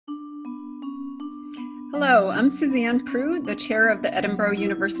Hello, I'm Suzanne Prue, the chair of the Edinboro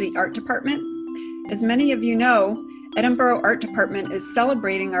University Art Department. As many of you know, Edinboro Art Department is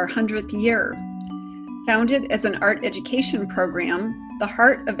celebrating our 100th year. Founded as an art education program, the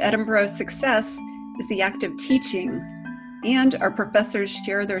heart of Edinboro's success is the act of teaching, and our professors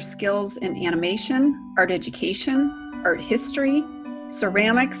share their skills in animation, art education, art history,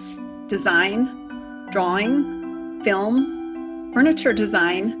 ceramics, design, drawing, film, furniture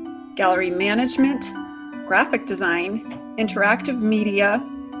design, gallery management, graphic design, interactive media,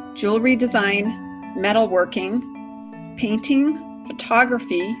 jewelry design, metalworking, painting,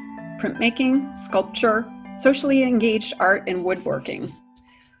 photography, printmaking, sculpture, socially engaged art, and woodworking.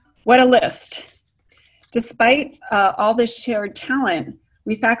 What a list. Despite all this shared talent,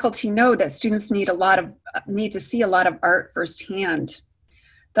 we faculty know that students need to see a lot of art firsthand.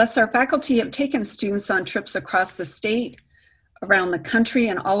 Thus, our faculty have taken students on trips across the state, around the country,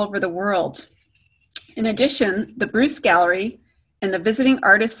 and all over the world. In addition, the Bruce Gallery and the Visiting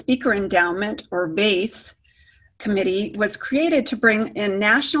Artist Speaker Endowment, or VASE, committee was created to bring in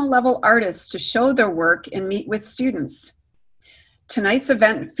national level artists to show their work and meet with students. Tonight's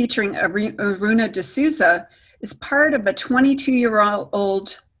event featuring Aruna D'Souza is part of a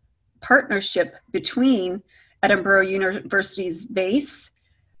 22-year-old partnership between Edinboro University's VASE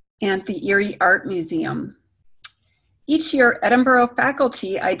and the Erie Art Museum. Each year, Edinboro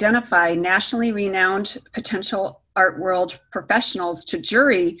faculty identify nationally renowned potential art world professionals to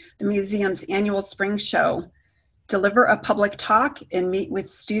jury the museum's annual spring show, deliver a public talk, and meet with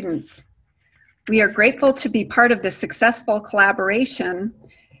students. We are grateful to be part of this successful collaboration,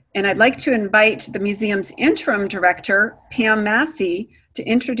 and I'd like to invite the museum's interim director, Pam Massey, to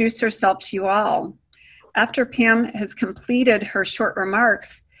introduce herself to you all. After Pam has completed her short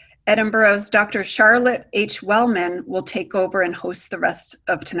remarks, Edinboro's Dr. Charlotte H. Wellman will take over and host the rest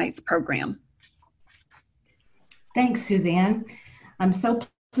of tonight's program. Thanks, Suzanne. I'm so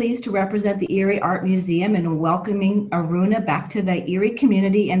pleased to represent the Erie Art Museum and welcoming Aruna back to the Erie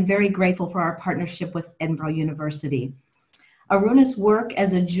community, and very grateful for our partnership with Edinboro University. Aruna's work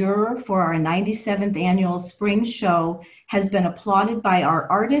as a juror for our 97th annual spring show has been applauded by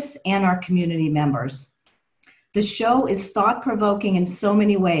our artists and our community members. The show is thought-provoking in so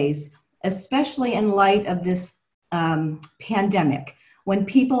many ways, especially in light of this pandemic, when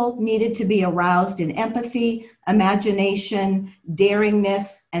people needed to be aroused in empathy, imagination,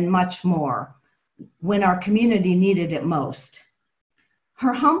 daringness, and much more, when our community needed it most.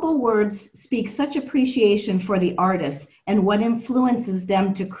 Her humble words speak such appreciation for the artists and what influences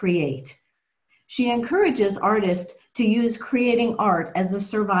them to create. She encourages artists to use creating art as a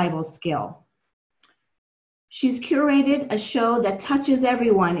survival skill. She's curated a show that touches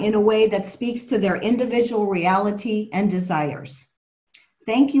everyone in a way that speaks to their individual reality and desires.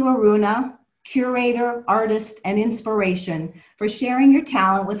 Thank you, Aruna, curator, artist, and inspiration, for sharing your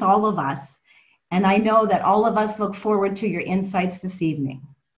talent with all of us. And I know that all of us look forward to your insights this evening.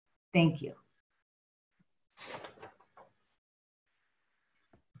 Thank you.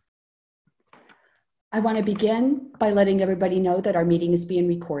 I want to begin by letting everybody know that our meeting is being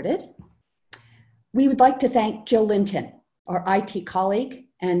recorded. We would like to thank Jill Linton, our IT colleague,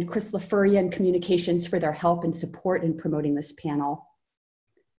 and Chris LaFuria in Communications for their help and support in promoting this panel.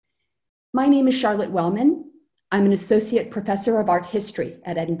 My name is Charlotte Wellman. I'm an associate professor of art history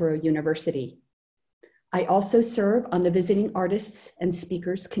at Edinboro University. I also serve on the Visiting Artists and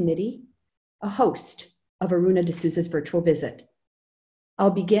Speakers Committee, a host of Aruna D'Souza's virtual visit.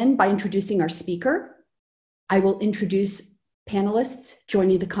 I'll begin by introducing our speaker. I will introduce panelists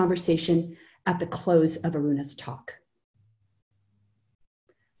joining the conversation at the close of Aruna's talk.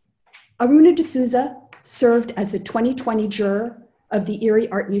 Aruna D'Souza served as the 2020 juror of the Erie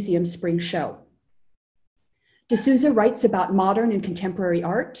Art Museum Spring Show. D'Souza writes about modern and contemporary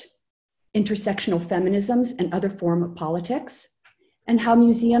art, intersectional feminisms and other forms of politics, and how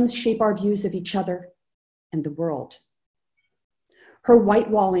museums shape our views of each other and the world. Her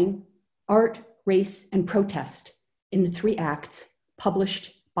Whitewalling, Art, Race, and Protest in 3 acts,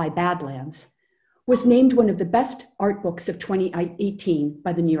 published by Badlands, was named one of the best art books of 2018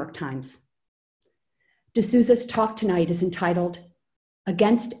 by the New York Times. D'Souza's talk tonight is entitled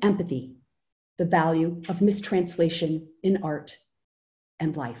Against Empathy, the Value of Mistranslation in Art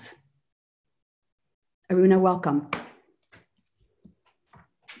and Life. Aruna, welcome.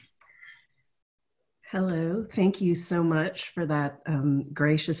 Hello, thank you so much for that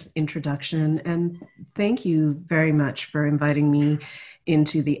gracious introduction, and thank you very much for inviting me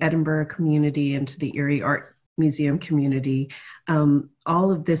into the Edinboro community and to the Erie Art Museum community.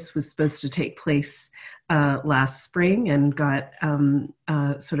 All of this was supposed to take place last spring and got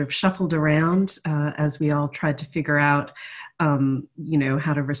sort of shuffled around as we all tried to figure out,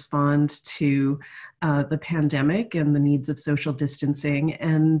 how to respond to the pandemic and the needs of social distancing.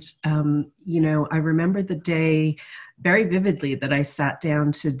 And, I remember the day very vividly that I sat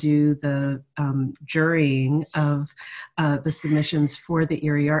down to do the jurying of the submissions for the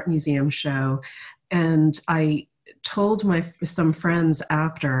Erie Art Museum show. And I told some friends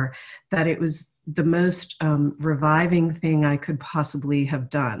after that it was the most reviving thing I could possibly have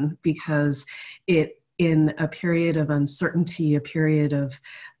done, because in a period of uncertainty, a period of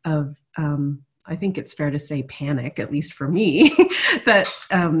I think it's fair to say panic, at least for me, that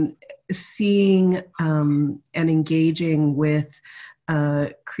seeing and engaging with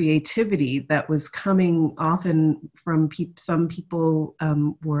creativity that was coming often from some people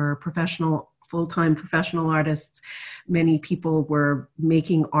were full-time professional artists. Many people were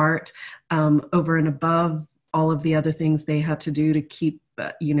making art over and above all of the other things they had to do to keep,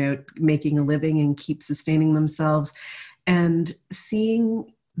 making a living and keep sustaining themselves. And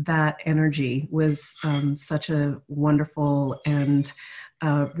seeing that energy was such a wonderful and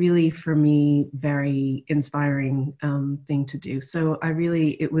really, for me, very inspiring thing to do. So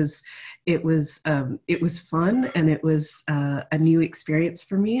it was fun, and it was a new experience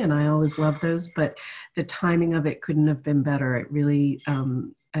for me, and I always love those. But the timing of it couldn't have been better. It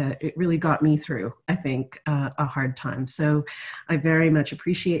really got me through, I think, a hard time. So I very much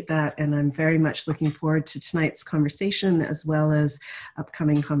appreciate that, and I'm very much looking forward to tonight's conversation, as well as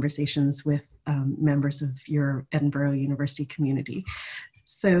upcoming conversations with members of your Edinboro University community.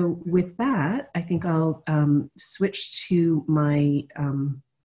 So with that, I think I'll switch to my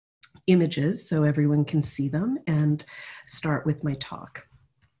images so everyone can see them, and start with my talk.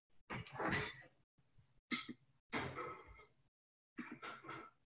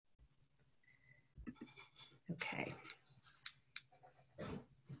 Okay.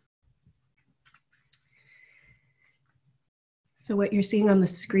 So what you're seeing on the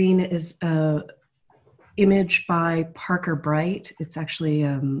screen is a image by Parker Bright. It's actually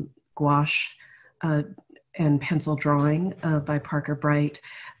gouache and pencil drawing by Parker Bright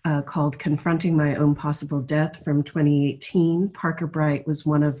called Confronting My Own Possible Death from 2018. Parker Bright was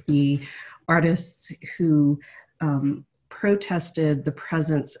one of the artists who protested the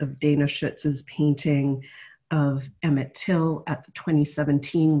presence of Dana Schutz's painting of Emmett Till at the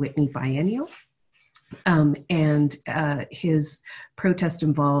 2017 Whitney Biennial. And his protest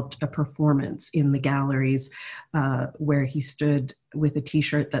involved a performance in the galleries where he stood with a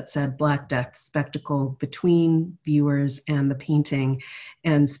t-shirt that said "Black Death Spectacle" between viewers and the painting,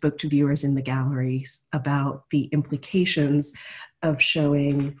 and spoke to viewers in the galleries about the implications of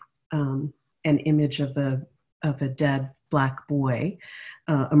showing an image of a dead Black boy,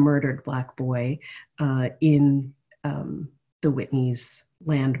 a murdered Black boy, in the Whitney's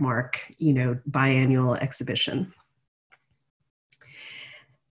landmark, biannual exhibition.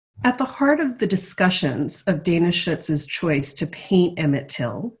 At the heart of the discussions of Dana Schutz's choice to paint Emmett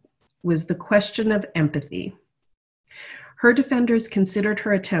Till was the question of empathy. Her defenders considered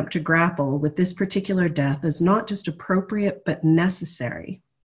her attempt to grapple with this particular death as not just appropriate, but necessary.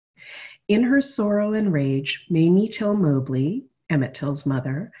 In her sorrow and rage, Mamie Till Mobley, Emmett Till's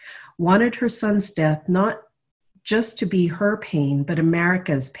mother, wanted her son's death not just to be her pain, but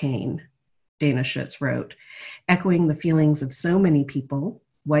America's pain, Dana Schutz wrote, echoing the feelings of so many people,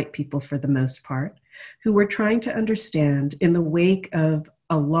 white people for the most part, who were trying to understand, in the wake of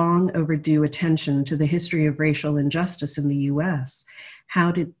a long overdue attention to the history of racial injustice in the US,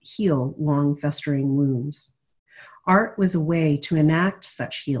 how to heal long festering wounds. Art was a way to enact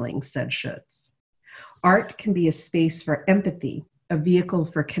such healing, said Schutz. Art can be a space for empathy, a vehicle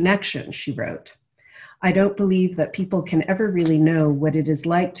for connection, she wrote. I don't believe that people can ever really know what it is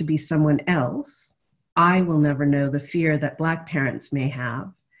like to be someone else. I will never know the fear that Black parents may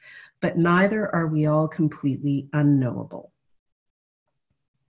have, but neither are we all completely unknowable.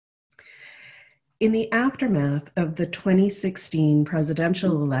 In the aftermath of the 2016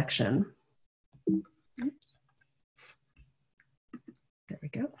 presidential election, there we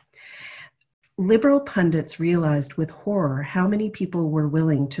go. Liberal pundits realized with horror how many people were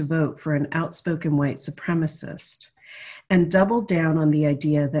willing to vote for an outspoken white supremacist, and doubled down on the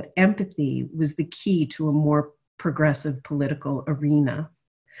idea that empathy was the key to a more progressive political arena.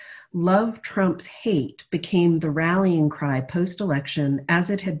 Love trumps hate became the rallying cry post-election, as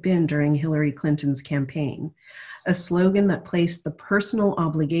it had been during Hillary Clinton's campaign, a slogan that placed the personal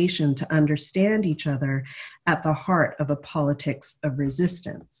obligation to understand each other at the heart of a politics of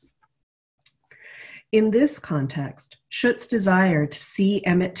resistance. In this context, Schutz desired to see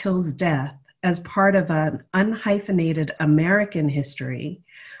Emmett Till's death as part of an unhyphenated American history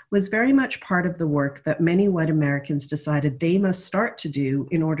was very much part of the work that many white Americans decided they must start to do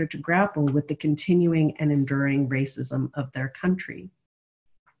in order to grapple with the continuing and enduring racism of their country.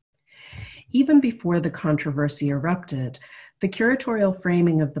 Even before the controversy erupted, the curatorial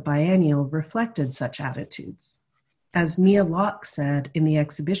framing of the biennial reflected such attitudes. As Mia Locke said in the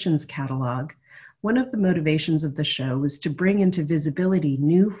exhibition's catalog, one of the motivations of the show was to bring into visibility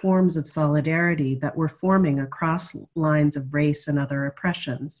new forms of solidarity that were forming across lines of race and other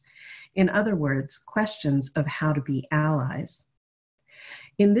oppressions. In other words, questions of how to be allies.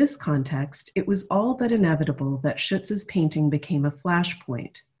 In this context, it was all but inevitable that Schutz's painting became a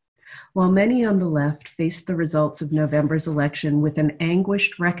flashpoint. While many on the left faced the results of November's election with an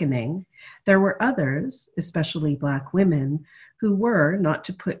anguished reckoning, there were others, especially Black women, who were, not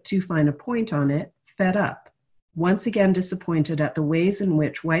to put too fine a point on it, fed up, once again disappointed at the ways in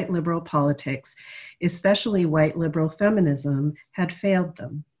which white liberal politics, especially white liberal feminism, had failed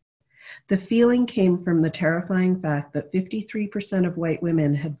them. The feeling came from the terrifying fact that 53% of white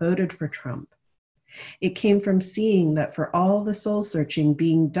women had voted for Trump. It came from seeing that for all the soul-searching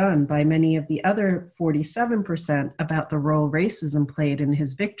being done by many of the other 47% about the role racism played in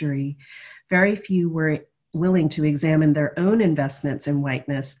his victory, very few were willing to examine their own investments in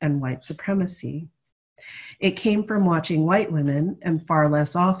whiteness and white supremacy. It came from watching white women, and far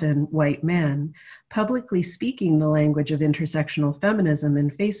less often white men, publicly speaking the language of intersectional feminism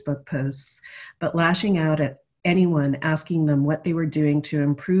in Facebook posts, but lashing out at anyone asking them what they were doing to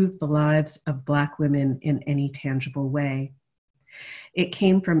improve the lives of Black women in any tangible way. It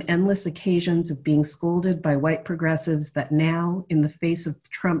came from endless occasions of being scolded by white progressives that now, in the face of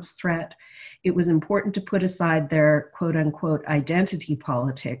Trump's threat, it was important to put aside their quote-unquote identity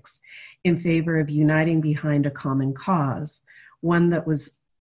politics in favor of uniting behind a common cause, one that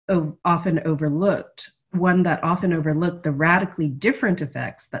often overlooked the radically different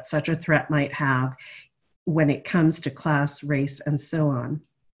effects that such a threat might have when it comes to class, race, and so on.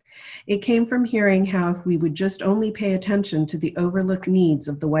 It came from hearing how if we would just only pay attention to the overlooked needs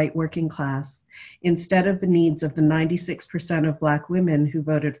of the white working class, instead of the needs of the 96% of Black women who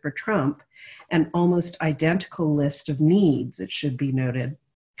voted for Trump, an almost identical list of needs, it should be noted,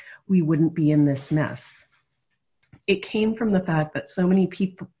 we wouldn't be in this mess. It came from the fact that so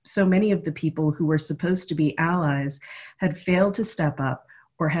many of the people who were supposed to be allies had failed to step up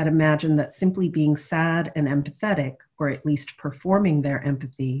or had imagined that simply being sad and empathetic, or at least performing their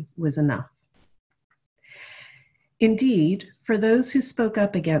empathy, was enough. Indeed, for those who spoke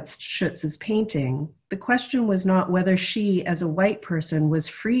up against Schutz's painting, the question was not whether she, as a white person, was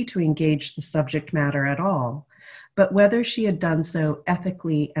free to engage the subject matter at all, but whether she had done so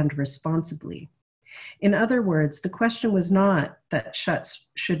ethically and responsibly. In other words, the question was not that Schutz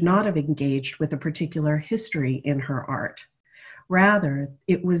should not have engaged with a particular history in her art. Rather,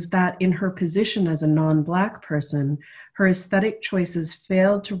 it was that in her position as a non-Black person, her aesthetic choices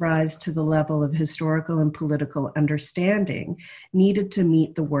failed to rise to the level of historical and political understanding needed to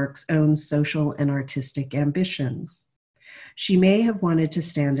meet the work's own social and artistic ambitions. She may have wanted to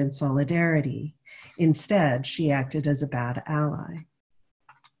stand in solidarity. Instead, she acted as a bad ally.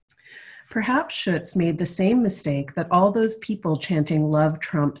 Perhaps Schutz made the same mistake that all those people chanting "Love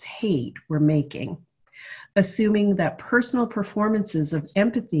Trump's hate" were making, assuming that personal performances of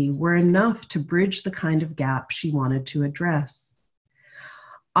empathy were enough to bridge the kind of gap she wanted to address.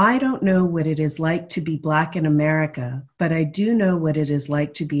 I don't know what it is like to be Black in America, but I do know what it is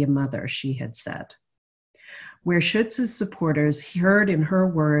like to be a mother, she had said. Where Schutz's supporters heard in her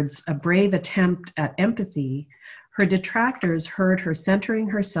words a brave attempt at empathy, her detractors heard her centering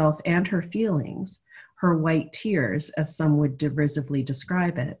herself and her feelings, her white tears, as some would derisively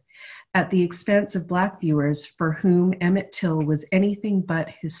describe it, at the expense of Black viewers for whom Emmett Till was anything but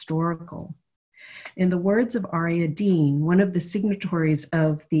historical. In the words of Aria Dean, one of the signatories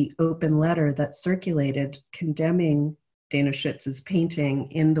of the open letter that circulated condemning Dana Schutz's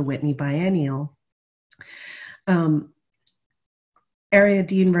painting in the Whitney Biennial, Aria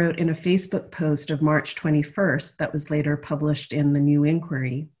Dean wrote in a Facebook post of March 21st that was later published in the New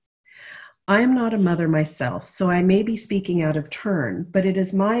Inquiry, "I am not a mother myself, so I may be speaking out of turn, but it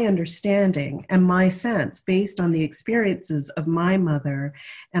is my understanding and my sense, based on the experiences of my mother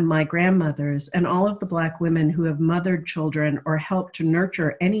and my grandmothers and all of the Black women who have mothered children or helped to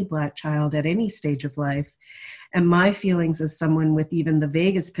nurture any Black child at any stage of life, and my feelings as someone with even the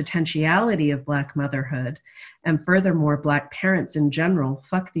vaguest potentiality of Black motherhood, and furthermore, Black parents in general,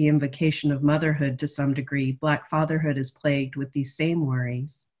 fuck the invocation of motherhood to some degree, Black fatherhood is plagued with these same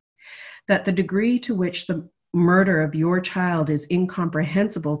worries. That the degree to which the murder of your child is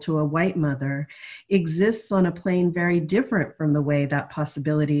incomprehensible to a white mother exists on a plane very different from the way that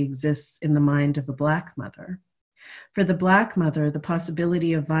possibility exists in the mind of a Black mother. For the Black mother, the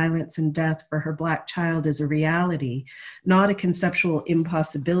possibility of violence and death for her Black child is a reality, not a conceptual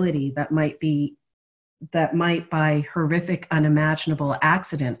impossibility that might by horrific, unimaginable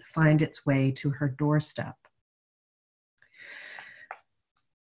accident find its way to her doorstep.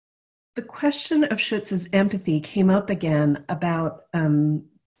 The question of Schutz's empathy came up again about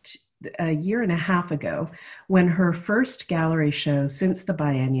a year and a half ago when her first gallery show since the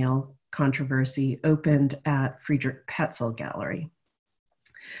biennial controversy opened at Friedrich Petzel Gallery.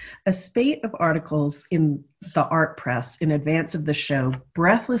 A spate of articles in the art press in advance of the show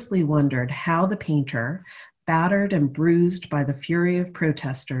breathlessly wondered how the painter, battered and bruised by the fury of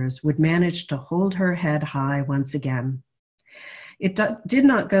protesters, would manage to hold her head high once again. It did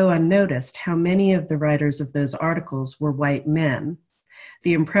not go unnoticed how many of the writers of those articles were white men.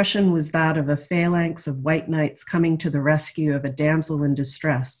 The impression was that of a phalanx of white knights coming to the rescue of a damsel in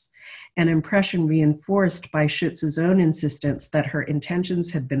distress, an impression reinforced by Schutz's own insistence that her intentions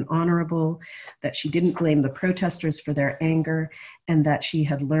had been honorable, that she didn't blame the protesters for their anger, and that she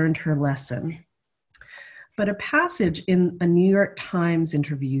had learned her lesson. But a passage in a New York Times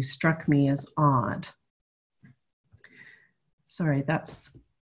interview struck me as odd. Sorry,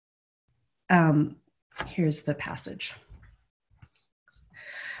 here's the passage.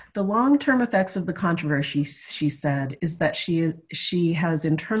 The long-term effects of the controversy, she said, is that she has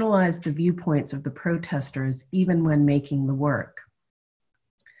internalized the viewpoints of the protesters even when making the work.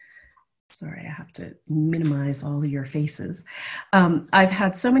 Sorry, I have to minimize all of your faces. I've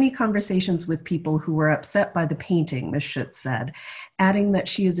had so many conversations with people who were upset by the painting, Ms. Schutz said, adding that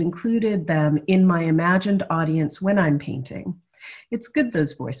she has included them in my imagined audience when I'm painting. It's good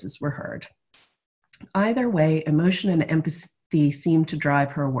those voices were heard. Either way, emotion and empathy seem to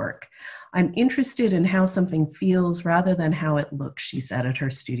drive her work. I'm interested in how something feels rather than how it looks, she said at her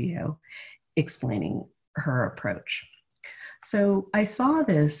studio, explaining her approach. So I saw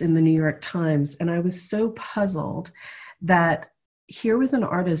this in the New York Times, and I was so puzzled that here was an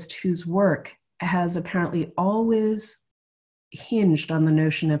artist whose work has apparently always hinged on the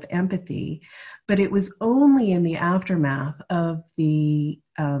notion of empathy, but it was only in the aftermath of the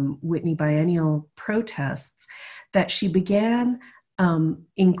Whitney Biennial protests that she began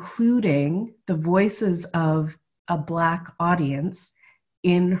including the voices of a Black audience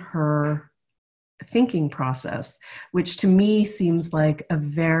in her thinking process, which to me seems like a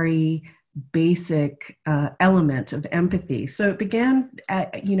very basic element of empathy. So it began,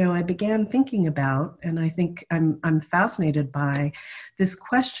 I began thinking about, and I think I'm fascinated by this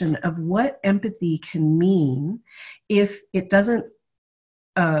question of what empathy can mean if it doesn't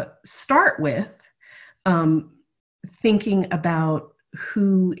start with thinking about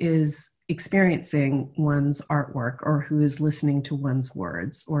who is experiencing one's artwork, or who is listening to one's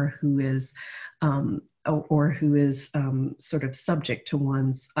words, or who is sort of subject to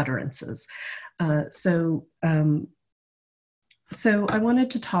one's utterances. So I wanted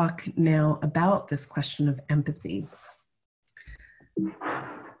to talk now about this question of empathy,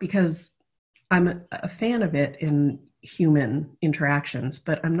 because I'm a fan of it in human interactions,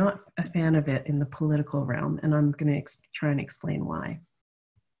 but I'm not a fan of it in the political realm, and I'm going to try and explain why.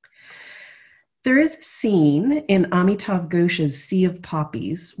 There is a scene in Amitav Ghosh's Sea of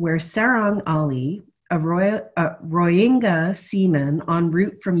Poppies where Sarang Ali, a Rohingya seaman en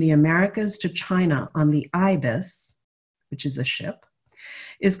route from the Americas to China on the Ibis, which is a ship,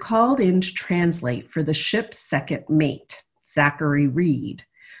 is called in to translate for the ship's second mate, Zachary Reed,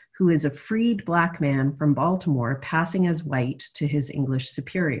 who is a freed Black man from Baltimore passing as white to his English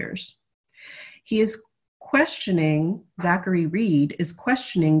superiors. Zachary Reed is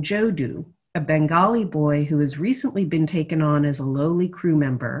questioning Jodu, a Bengali boy who has recently been taken on as a lowly crew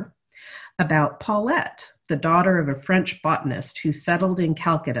member, about Paulette, the daughter of a French botanist who settled in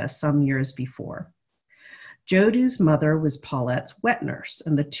Calcutta some years before. Jodu's mother was Paulette's wet nurse,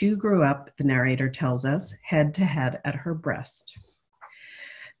 and the two grew up, the narrator tells us, head to head at her breast.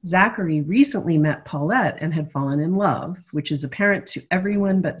 Zachary recently met Paulette and had fallen in love, which is apparent to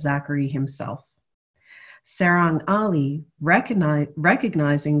everyone but Zachary himself. Sarang Ali,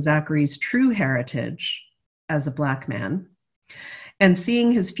 recognizing Zachary's true heritage as a Black man, and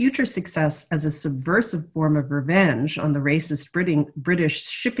seeing his future success as a subversive form of revenge on the racist British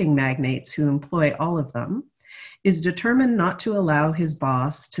shipping magnates who employ all of them, is determined not to allow his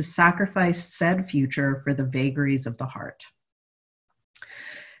boss to sacrifice said future for the vagaries of the heart.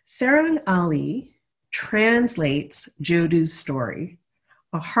 Sarang Ali translates Jodu's story,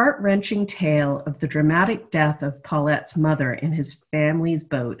 a heart-wrenching tale of the dramatic death of Paulette's mother in his family's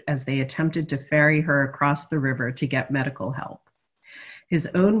boat as they attempted to ferry her across the river to get medical help. His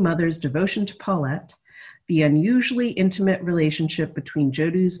own mother's devotion to Paulette, the unusually intimate relationship between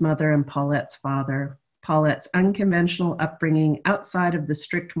Jodu's mother and Paulette's father, Paulette's unconventional upbringing outside of the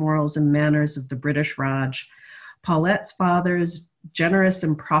strict morals and manners of the British Raj, Paulette's father's generous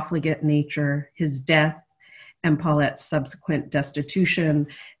and profligate nature, his death, and Paulette's subsequent destitution,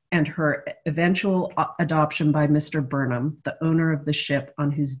 and her eventual adoption by Mr. Burnham, the owner of the ship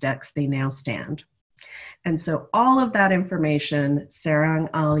on whose decks they now stand. And so all of that information, Sarang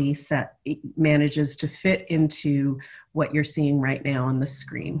Ali manages to fit into what you're seeing right now on the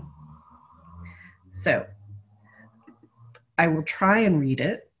screen. So I will try and read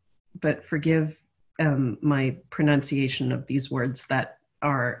it, but forgive my pronunciation of these words that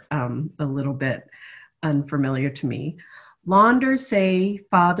are a little bit unfamiliar to me. Launder say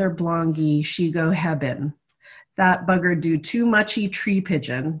father blongi she go hebben. That bugger do too muchy tree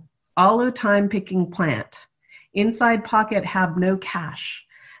pigeon. All o time picking plant. Inside pocket have no cash.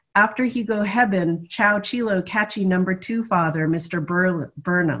 After he go hebben, chow chilo catchy number 2 father, Mr.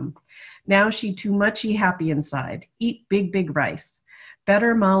 Burnham. Now she too muchy happy inside. Eat big rice.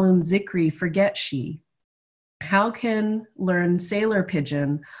 Better malum zikri forget she. How can learn sailor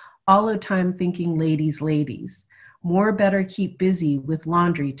pigeon, all o time thinking ladies. More better keep busy with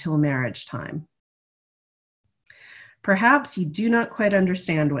laundry till marriage time. Perhaps you do not quite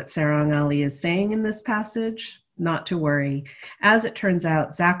understand what Sarang Ali is saying in this passage. Not to worry. As it turns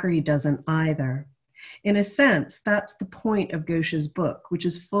out, Zachary doesn't either. In a sense, that's the point of Ghosh's book, which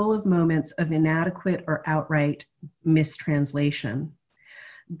is full of moments of inadequate or outright mistranslation.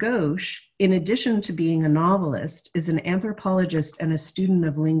 Ghosh, in addition to being a novelist, is an anthropologist and a student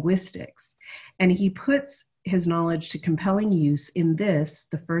of linguistics, and he puts his knowledge to compelling use in this,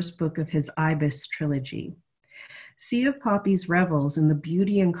 the first book of his Ibis trilogy. Sea of Poppies revels in the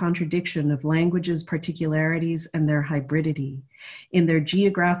beauty and contradiction of language's particularities and their hybridity, in their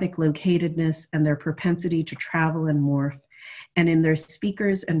geographic locatedness and their propensity to travel and morph, and in their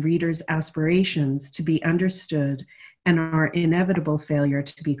speakers' and readers' aspirations to be understood and our inevitable failure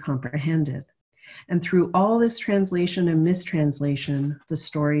to be comprehended. And through all this translation and mistranslation, the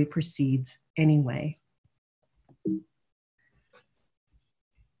story proceeds anyway.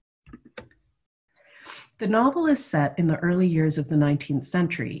 The novel is set in the early years of the 19th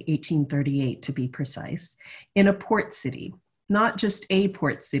century, 1838 to be precise, in a port city. Not just a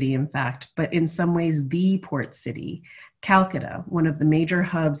port city, in fact, but in some ways the port city, Calcutta, one of the major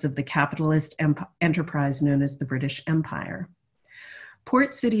hubs of the capitalist enterprise known as the British Empire.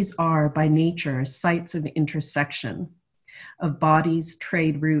 Port cities are, by nature, sites of intersection, of bodies,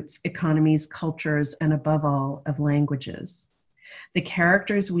 trade routes, economies, cultures, and above all, of languages. The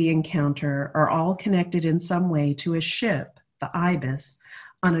characters we encounter are all connected in some way to a ship, the Ibis,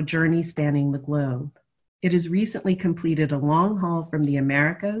 on a journey spanning the globe. It has recently completed a long haul from the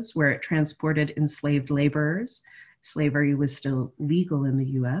Americas, where it transported enslaved laborers, slavery was still legal in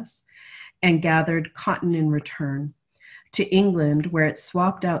the US, and gathered cotton in return, to England, where it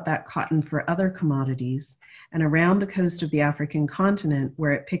swapped out that cotton for other commodities, and around the coast of the African continent,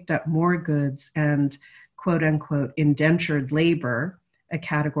 where it picked up more goods and quote unquote indentured labor, a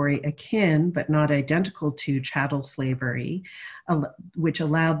category akin but not identical to chattel slavery, which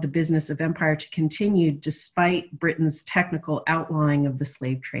allowed the business of empire to continue despite Britain's technical outlawing of the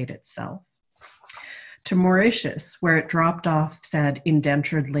slave trade itself. To Mauritius, where it dropped off said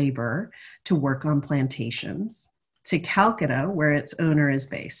indentured labor to work on plantations, to Calcutta, where its owner is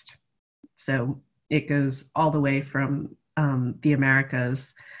based. So it goes all the way from the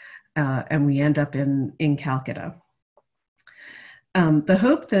Americas, and we end up in Calcutta. The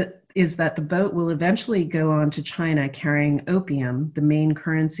hope is that the boat will eventually go on to China carrying opium, the main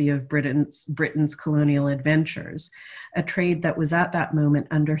currency of Britain's colonial adventures, a trade that was at that moment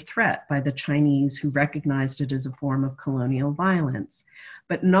under threat by the Chinese, who recognized it as a form of colonial violence,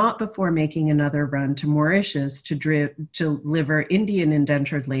 but not before making another run to Mauritius to deliver Indian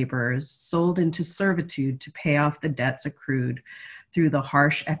indentured laborers sold into servitude to pay off the debts accrued through the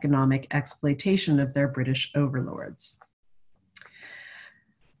harsh economic exploitation of their British overlords.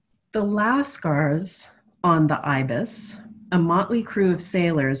 The Lascars on the Ibis, a motley crew of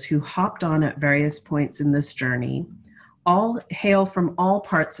sailors who hopped on at various points in this journey, all hail from all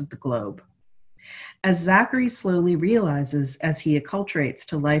parts of the globe. As Zachary slowly realizes as he acculturates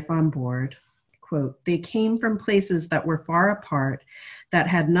to life on board, quote, they came from places that were far apart, that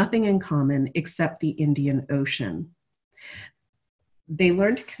had nothing in common except the Indian Ocean. They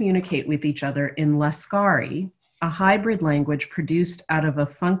learned to communicate with each other in Lascari, a hybrid language produced out of a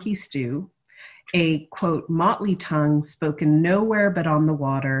funky stew, a, quote, motley tongue spoken nowhere but on the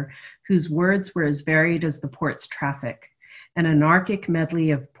water, whose words were as varied as the port's traffic, an anarchic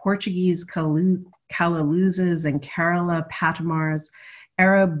medley of Portuguese Calalooses and Kerala Patamars,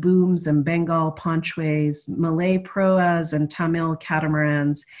 Arab booms and Bengal ponchways, Malay proas and Tamil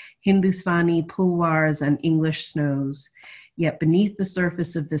catamarans, Hindustani pulwars and English snows. Yet beneath the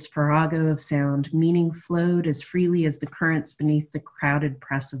surface of this farrago of sound, meaning flowed as freely as the currents beneath the crowded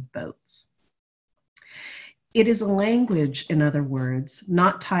press of boats. It is a language, in other words,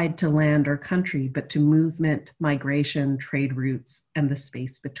 not tied to land or country, but to movement, migration, trade routes, and the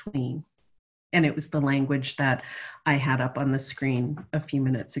space between. And it was the language that I had up on the screen a few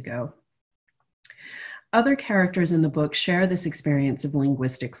minutes ago. Other characters in the book share this experience of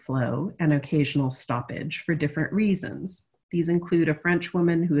linguistic flow and occasional stoppage for different reasons. These include a French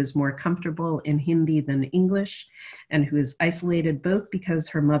woman who is more comfortable in Hindi than English and who is isolated both because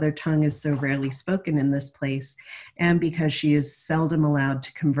her mother tongue is so rarely spoken in this place and because she is seldom allowed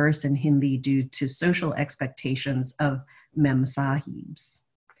to converse in Hindi due to social expectations of mem sahibs.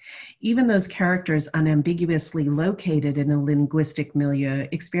 Even those characters unambiguously located in a linguistic milieu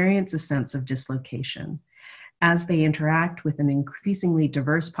experience a sense of dislocation. As they interact with an increasingly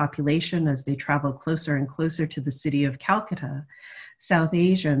diverse population as they travel closer and closer to the city of Calcutta, South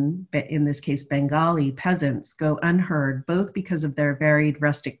Asian, in this case Bengali, peasants go unheard both because of their varied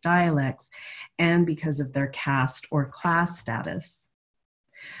rustic dialects and because of their caste or class status.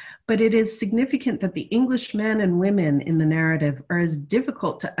 But it is significant that the English men and women in the narrative are as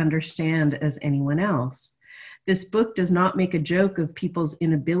difficult to understand as anyone else. This book does not make a joke of people's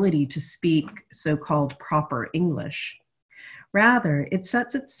inability to speak so-called proper English. Rather, it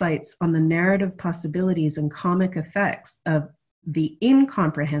sets its sights on the narrative possibilities and comic effects of the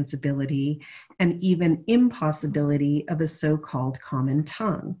incomprehensibility and even impossibility of a so-called common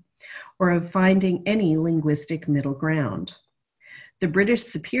tongue, or of finding any linguistic middle ground. The British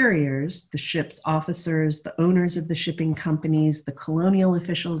superiors, the ship's officers, the owners of the shipping companies, the colonial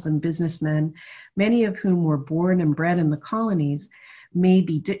officials and businessmen, many of whom were born and bred in the colonies, may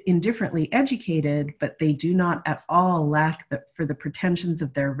be indifferently educated, but they do not at all lack for the pretensions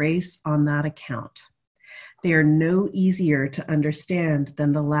of their race on that account. They are no easier to understand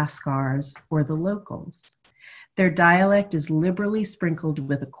than the Lascars or the locals. Their dialect is liberally sprinkled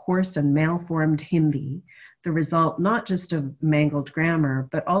with a coarse and malformed Hindi, the result not just of mangled grammar,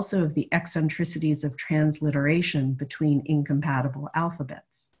 but also of the eccentricities of transliteration between incompatible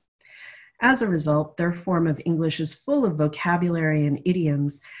alphabets. As a result, their form of English is full of vocabulary and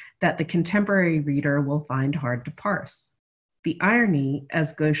idioms that the contemporary reader will find hard to parse. The irony,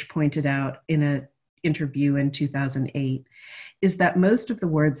 as Ghosh pointed out in an interview in 2008, is that most of the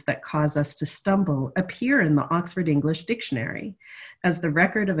words that cause us to stumble appear in the Oxford English Dictionary as the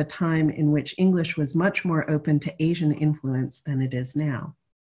record of a time in which English was much more open to Asian influence than it is now.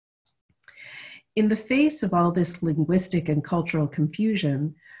 In the face of all this linguistic and cultural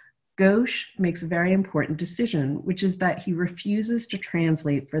confusion, Ghosh makes a very important decision, which is that he refuses to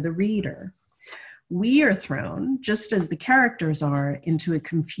translate for the reader. We are thrown, just as the characters are, into a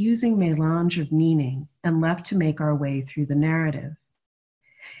confusing melange of meaning and left to make our way through the narrative.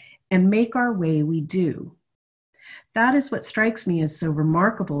 And make our way we do. That is what strikes me as so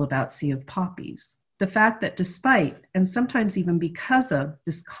remarkable about Sea of Poppies. The fact that despite, and sometimes even because of,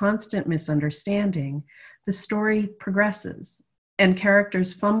 this constant misunderstanding, the story progresses and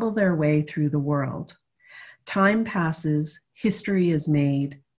characters fumble their way through the world. Time passes, history is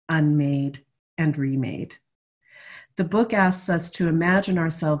made, unmade, and remade. The book asks us to imagine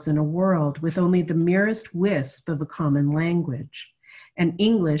ourselves in a world with only the merest wisp of a common language, an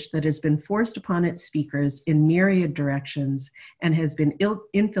English that has been forced upon its speakers in myriad directions and has been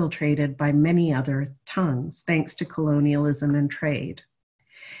infiltrated by many other tongues, thanks to colonialism and trade.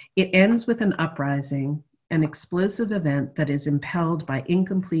 It ends with an uprising, an explosive event that is impelled by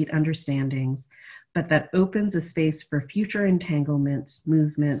incomplete understandings, but that opens a space for future entanglements,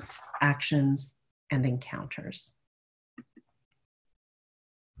 movements, actions, and encounters.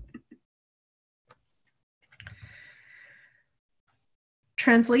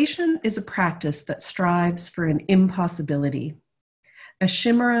 Translation is a practice that strives for an impossibility, a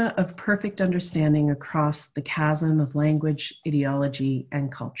chimera of perfect understanding across the chasm of language, ideology,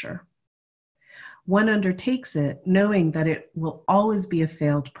 and culture. One undertakes it knowing that it will always be a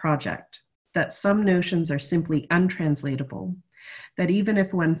failed project, that some notions are simply untranslatable, that even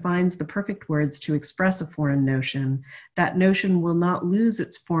if one finds the perfect words to express a foreign notion, that notion will not lose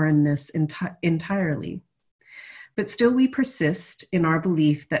its foreignness entirely. But still we persist in our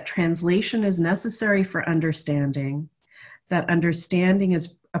belief that translation is necessary for understanding, that understanding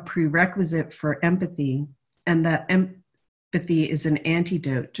is a prerequisite for empathy, and that empathy is an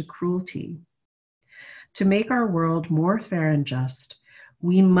antidote to cruelty. To make our world more fair and just,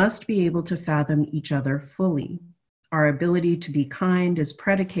 we must be able to fathom each other fully. Our ability to be kind is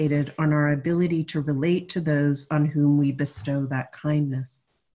predicated on our ability to relate to those on whom we bestow that kindness.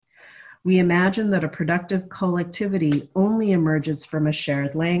 We imagine that a productive collectivity only emerges from a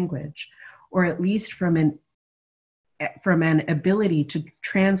shared language, or at least from an ability to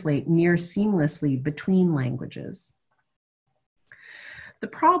translate near seamlessly between languages. The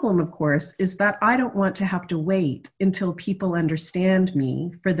problem, of course, is that I don't want to have to wait until people understand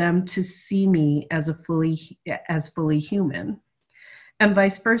me for them to see me as fully human, and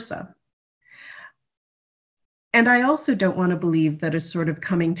vice versa. And I also don't want to believe that a sort of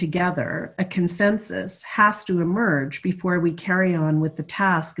coming together, a consensus, has to emerge before we carry on with the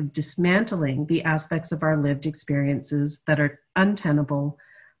task of dismantling the aspects of our lived experiences that are untenable,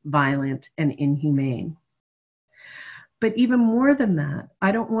 violent, and inhumane. But even more than that,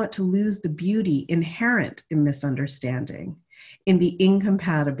 I don't want to lose the beauty inherent in misunderstanding, in the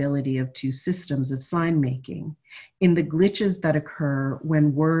incompatibility of two systems of sign making, in the glitches that occur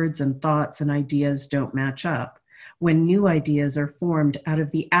when words and thoughts and ideas don't match up, when new ideas are formed out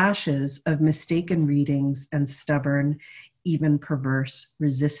of the ashes of mistaken readings and stubborn, even perverse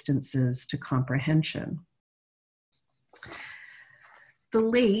resistances to comprehension. The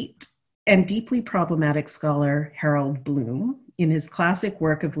late and deeply problematic scholar Harold Bloom, in his classic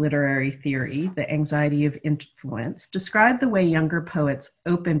work of literary theory, The Anxiety of Influence, described the way younger poets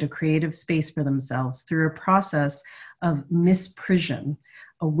opened a creative space for themselves through a process of misprision,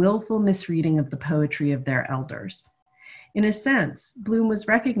 a willful misreading of the poetry of their elders. In a sense, Bloom was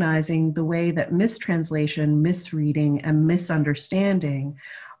recognizing the way that mistranslation, misreading, and misunderstanding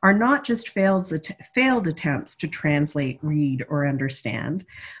are not just failed attempts to translate, read, or understand,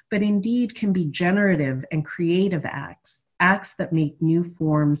 but indeed can be generative and creative acts that make new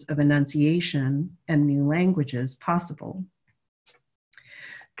forms of enunciation and new languages possible.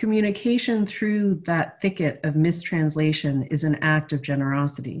 Communication through that thicket of mistranslation is an act of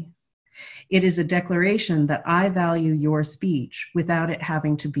generosity. It is a declaration that I value your speech without it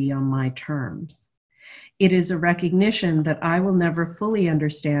having to be on my terms. It is a recognition that I will never fully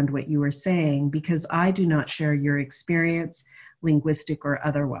understand what you are saying because I do not share your experience, linguistic or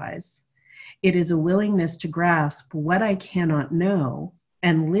otherwise. It is a willingness to grasp what I cannot know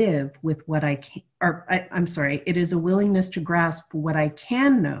and live with what I can, it is a willingness to grasp what I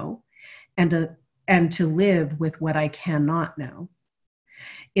can know and to live with what I cannot know.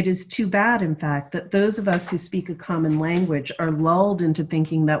 It is too bad, in fact, that those of us who speak a common language are lulled into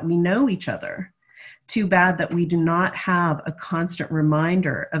thinking that we know each other. Too bad that we do not have a constant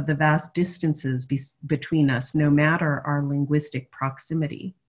reminder of the vast distances between us, no matter our linguistic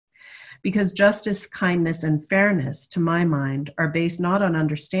proximity. Because justice, kindness, and fairness, to my mind, are based not on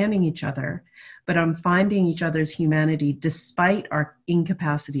understanding each other, but on finding each other's humanity despite our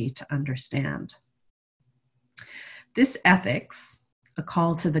incapacity to understand. This ethics, a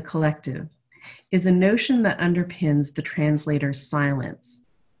call to the collective, is a notion that underpins the translator's silence,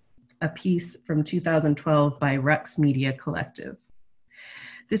 a piece from 2012 by Rux Media Collective.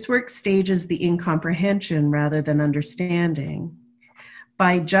 This work stages the incomprehension rather than understanding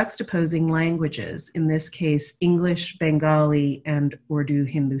by juxtaposing languages, in this case, English, Bengali, and Urdu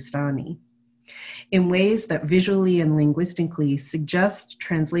Hindustani, in ways that visually and linguistically suggest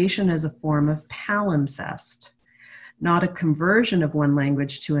translation as a form of palimpsest, not a conversion of one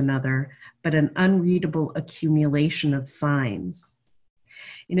language to another, but an unreadable accumulation of signs.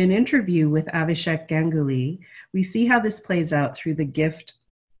 In an interview with Avishek Ganguly, we see how this plays out through the gift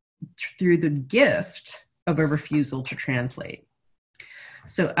of a refusal to translate.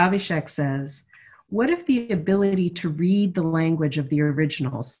 So Avishek says, what if the ability to read the language of the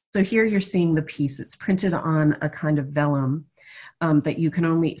originals? So here you're seeing the piece. It's printed on a kind of vellum that you can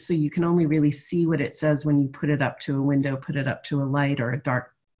only really see what it says when you put it up to a window, put it up to a light or a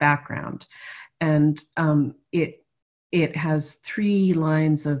dark background. And it has 3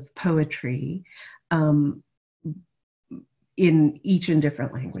 lines of poetry in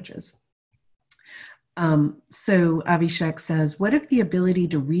different languages. So Avishek says, what if the ability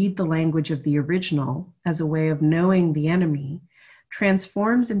to read the language of the original as a way of knowing the enemy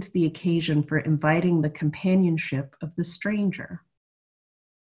transforms into the occasion for inviting the companionship of the stranger?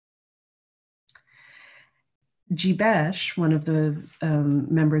 Jibesh, one of the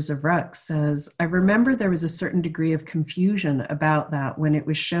members of Rux, says, I remember there was a certain degree of confusion about that when it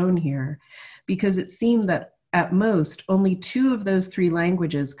was shown here, because it seemed that at most, only 2 of those 3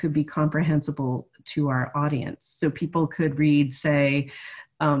 languages could be comprehensible to our audience. So people could read, say,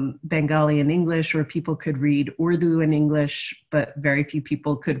 Bengali in English, or people could read Urdu in English, but very few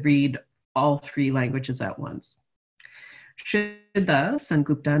people could read all 3 languages at once. Shuddha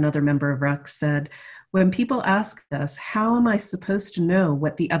Sengupta, another member of RUX, said, "When people ask us, how am I supposed to know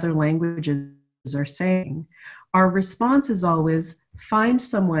what the other languages are saying? Our response is always, find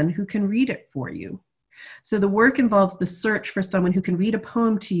someone who can read it for you." So the work involves the search for someone who can read a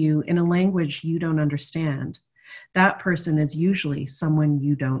poem to you in a language you don't understand. That person is usually someone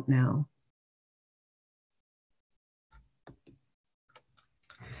you don't know.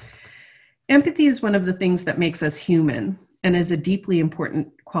 Empathy is one of the things that makes us human and is a deeply important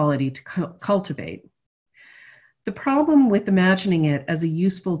quality to cultivate. The problem with imagining it as a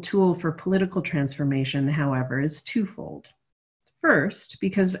useful tool for political transformation, however, is twofold. First,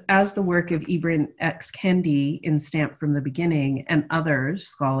 because as the work of Ibram X. Kendi in Stamped from the Beginning and other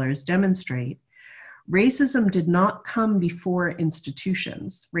scholars demonstrate, racism did not come before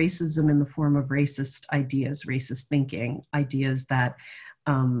institutions. Racism in the form of racist ideas, racist thinking, ideas that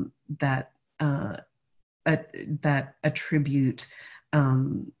attribute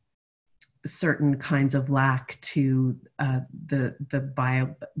certain kinds of lack to the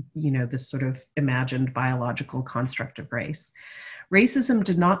sort of imagined biological construct of race. Racism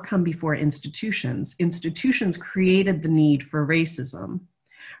did not come before institutions. Institutions created the need for racism.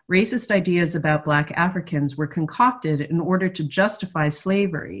 Racist ideas about Black Africans were concocted in order to justify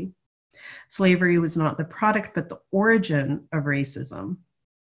slavery. Slavery was not the product, but the origin of racism.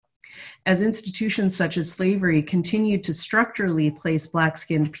 As institutions such as slavery continued to structurally place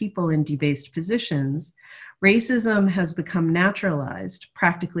Black-skinned people in debased positions, racism has become naturalized,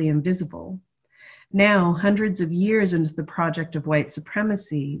 practically invisible. Now, hundreds of years into the project of white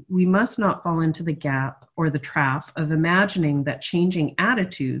supremacy, we must not fall into the gap or the trap of imagining that changing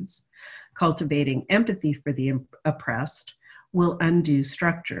attitudes, cultivating empathy for the oppressed, will undo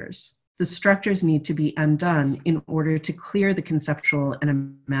structures. The structures need to be undone in order to clear the conceptual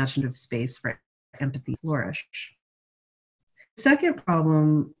and imaginative space for empathy to flourish. The second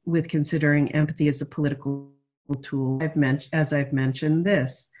problem with considering empathy as a political tool, as I've mentioned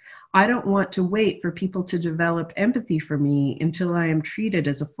this, I don't want to wait for people to develop empathy for me until I am treated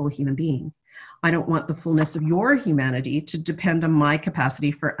as a full human being. I don't want the fullness of your humanity to depend on my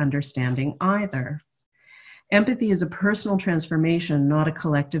capacity for understanding either. Empathy is a personal transformation, not a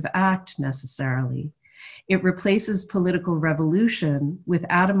collective act necessarily. It replaces political revolution with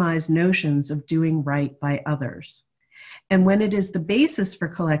atomized notions of doing right by others. And when it is the basis for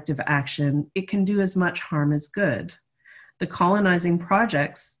collective action, it can do as much harm as good. The colonizing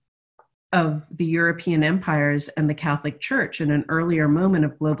projects of the European empires and the Catholic Church in an earlier moment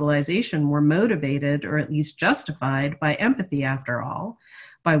of globalization were motivated, or at least justified, by empathy, after all,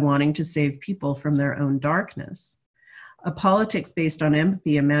 by wanting to save people from their own darkness. A politics based on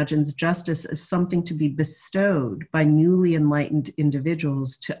empathy imagines justice as something to be bestowed by newly enlightened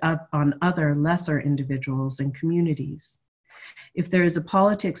individuals on other lesser individuals and communities. If there is a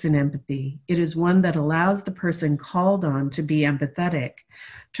politics in empathy, it is one that allows the person called on to be empathetic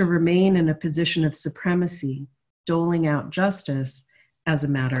to remain in a position of supremacy, doling out justice as a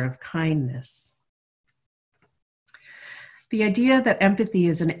matter of kindness. The idea that empathy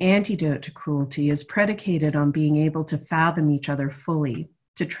is an antidote to cruelty is predicated on being able to fathom each other fully,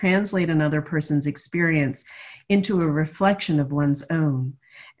 to translate another person's experience into a reflection of one's own,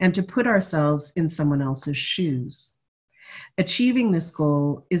 and to put ourselves in someone else's shoes. Achieving this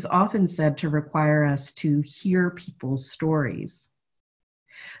goal is often said to require us to hear people's stories.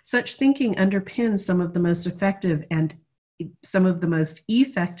 Such thinking underpins some of the most effective and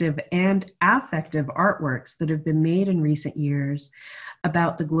affective artworks that have been made in recent years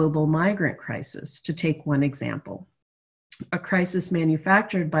about the global migrant crisis, to take one example. A crisis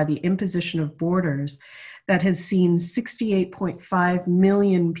manufactured by the imposition of borders that has seen 68.5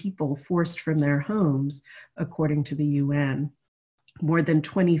 million people forced from their homes, according to the UN. More than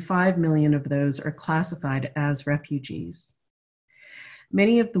 25 million of those are classified as refugees.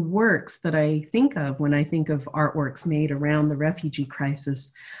 Many of the works that I think of when I think of artworks made around the refugee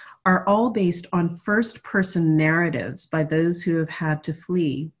crisis are all based on first-person narratives by those who have had to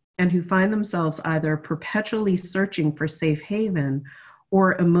flee and who find themselves either perpetually searching for safe haven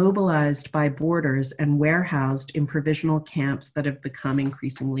or immobilized by borders and warehoused in provisional camps that have become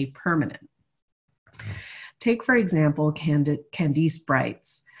increasingly permanent. Take, for example, Candice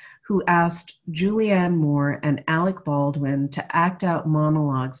Brights, who asked Julianne Moore and Alec Baldwin to act out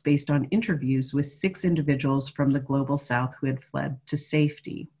monologues based on interviews with 6 individuals from the Global South who had fled to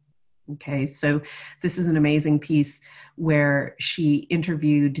safety. Okay, so this is an amazing piece where she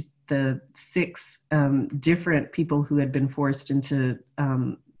interviewed the 6 different people who had been forced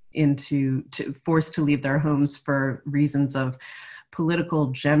forced to leave their homes for reasons of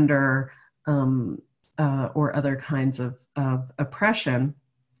political, gender, or other kinds of oppression.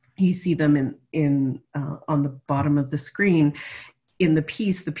 You see them on the bottom of the screen. In the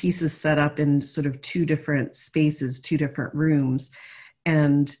piece is set up in sort of 2 different spaces, 2 different rooms,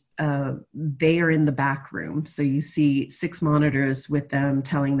 and they are in the back room. So you see 6 monitors with them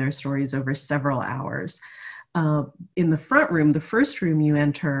telling their stories over several hours. In the front room, the first room you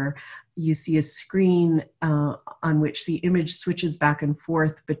enter, you see a screen on which the image switches back and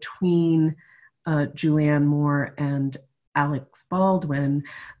forth between Julianne Moore and Alex Baldwin,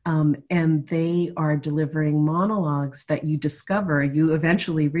 and they are delivering monologues that you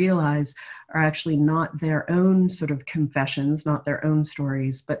eventually realize are actually not their own sort of confessions, not their own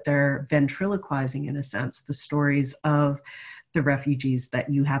stories, but they're ventriloquizing, in a sense, the stories of the refugees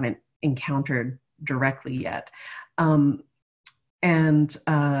that you haven't encountered directly yet.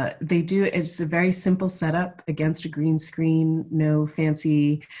 It's a very simple setup against a green screen, no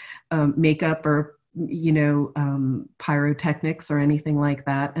fancy makeup or pyrotechnics or anything like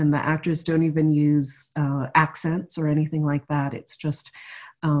that. And the actors don't even use accents or anything like that. It's just,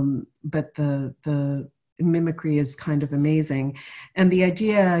 but the mimicry is kind of amazing. And the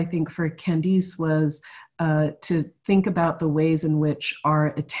idea, I think, for Candice was to think about the ways in which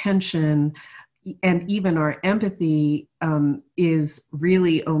our attention and even our empathy is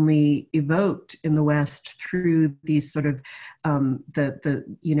really only evoked in the West through these sort of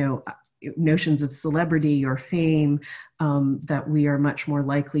notions of celebrity or fame, that we are much more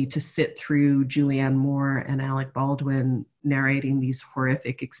likely to sit through Julianne Moore and Alec Baldwin narrating these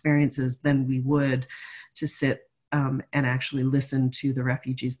horrific experiences than we would to sit and actually listen to the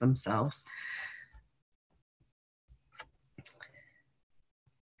refugees themselves.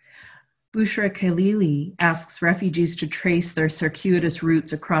 Bushra Khalili asks refugees to trace their circuitous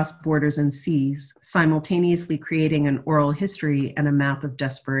routes across borders and seas, simultaneously creating an oral history and a map of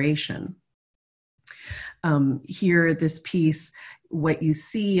desperation. Here, this piece, what you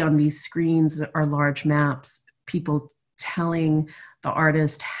see on these screens are large maps, people telling the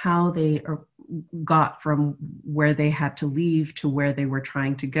artist how they got from where they had to leave to where they were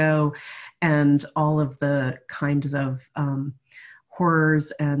trying to go, and all of the kinds of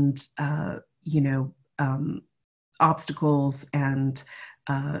horrors and obstacles and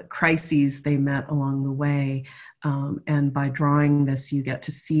crises they met along the way. And by drawing this, you get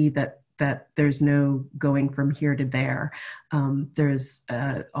to see that there's no going from here to there. There's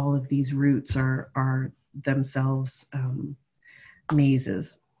all of these routes are themselves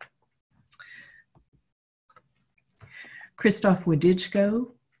mazes. Krzysztof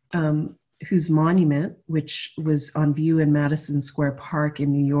Wodiczko, whose monument, which was on view in Madison Square Park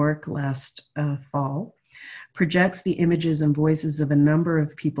in New York last fall, projects the images and voices of a number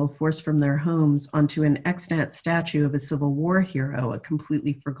of people forced from their homes onto an extant statue of a Civil War hero, a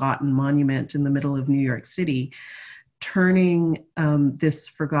completely forgotten monument in the middle of New York City, turning this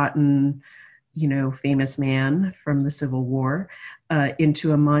forgotten, famous man from the Civil War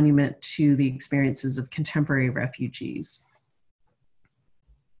into a monument to the experiences of contemporary refugees.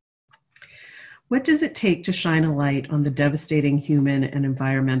 What does it take to shine a light on the devastating human and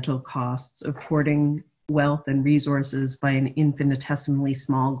environmental costs of hoarding wealth and resources by an infinitesimally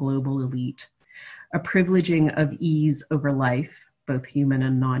small global elite, a privileging of ease over life, both human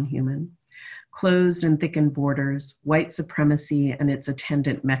and non-human, closed and thickened borders, white supremacy and its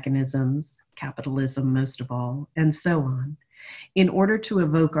attendant mechanisms, capitalism most of all, and so on, in order to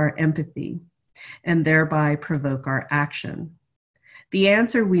evoke our empathy and thereby provoke our action? The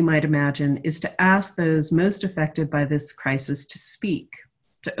answer, we might imagine, is to ask those most affected by this crisis to speak,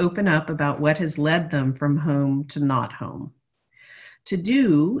 to open up about what has led them from home to not home. To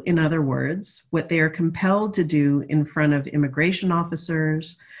do, in other words, what they are compelled to do in front of immigration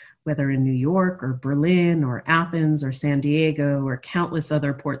officers, whether in New York or Berlin or Athens or San Diego or countless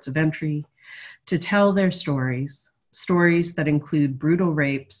other ports of entry, to tell their stories that include brutal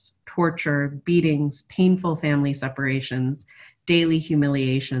rapes, torture, beatings, painful family separations, daily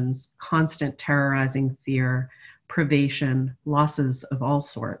humiliations, constant terrorizing fear, privation, losses of all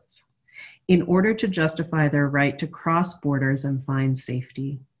sorts, in order to justify their right to cross borders and find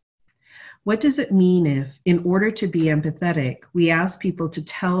safety. What does it mean if, in order to be empathetic, we ask people to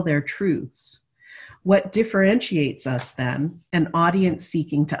tell their truths? What differentiates us then, an audience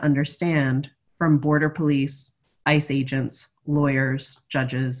seeking to understand, from border police, ICE agents, lawyers,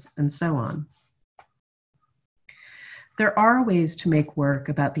 judges, and so on? There are ways to make work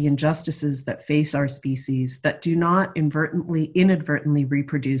about the injustices that face our species that do not inadvertently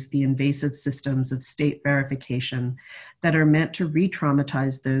reproduce the invasive systems of state verification that are meant to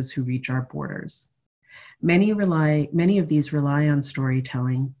re-traumatize those who reach our borders. Many of these rely on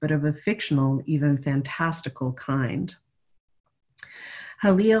storytelling, but of a fictional, even fantastical kind.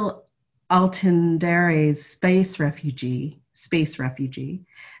 Halil Altindare's Space Refugee,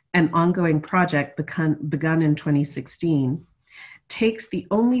 an ongoing project begun in 2016, takes the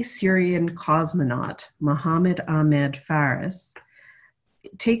only Syrian cosmonaut, Mohammed Ahmed Faris,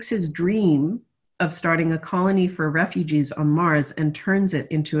 takes his dream of starting a colony for refugees on Mars and turns it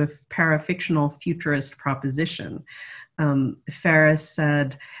into a parafictional futurist proposition. Faris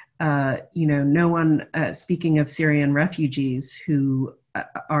said, no one, speaking of Syrian refugees who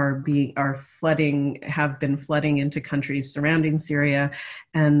have been flooding into countries surrounding Syria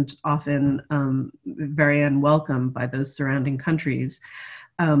and often very unwelcome by those surrounding countries.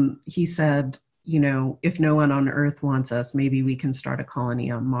 He said, if no one on Earth wants us, maybe we can start a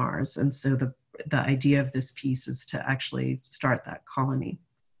colony on Mars. And so the idea of this piece is to actually start that colony.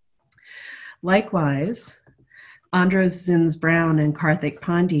 Likewise, Andros Zins-Brown and Karthik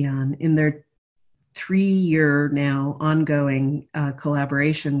Pandian, in their 3-year now ongoing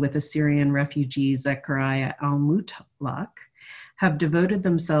collaboration with the Syrian refugee Zechariah Al-Mutlaq, have devoted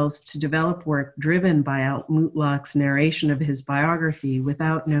themselves to develop work driven by Al-Mutlaq's narration of his biography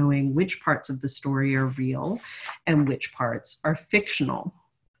without knowing which parts of the story are real and which parts are fictional.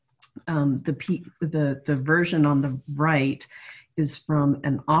 The version on the right is from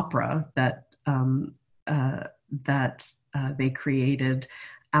an opera that they created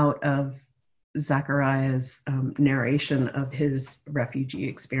out of Zachariah's narration of his refugee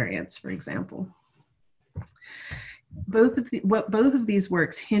experience, for example. What both of these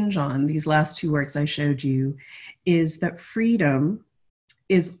works hinge on, these last two works I showed you, is that freedom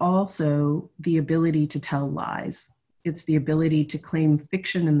is also the ability to tell lies. It's the ability to claim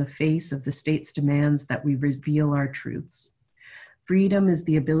fiction in the face of the state's demands that we reveal our truths. Freedom is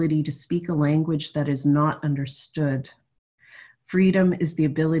the ability to speak a language that is not understood. Freedom is the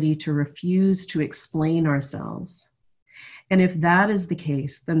ability to refuse to explain ourselves. And if that is the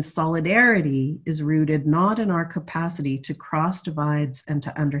case, then solidarity is rooted not in our capacity to cross divides and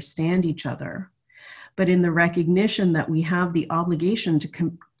to understand each other, but in the recognition that we have the obligation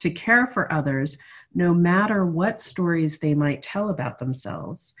to care for others, no matter what stories they might tell about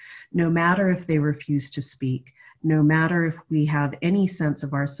themselves, no matter if they refuse to speak, no matter if we have any sense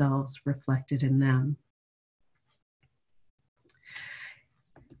of ourselves reflected in them.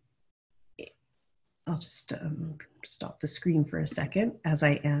 I'll just stop the screen for a second as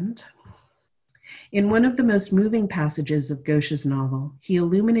I end. In one of the most moving passages of Ghosh's novel, he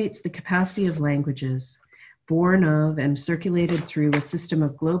illuminates the capacity of languages, born of and circulated through a system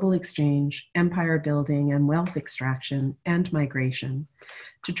of global exchange, empire building, and wealth extraction and migration,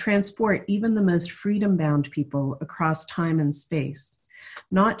 to transport even the most freedom-bound people across time and space,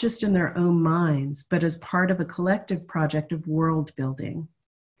 not just in their own minds, but as part of a collective project of world building.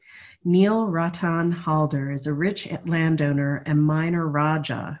 Neil Ratan Halder is a rich landowner and minor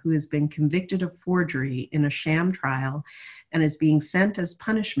Raja who has been convicted of forgery in a sham trial and is being sent as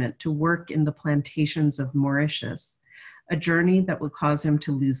punishment to work in the plantations of Mauritius, a journey that will cause him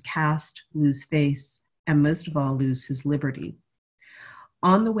to lose caste, lose face, and most of all, lose his liberty.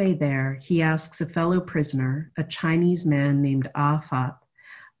 On the way there, he asks a fellow prisoner, a Chinese man named Afat,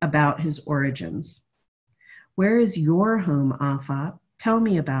 about his origins. "Where is your home, Afat? Tell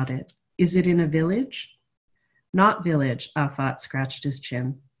me about it. Is it in a village?" "Not village," Afat scratched his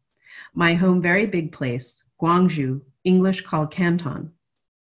chin. "My home very big place, Guangzhou, English called Canton."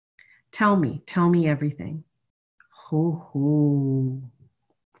 Tell me everything." Ho ho.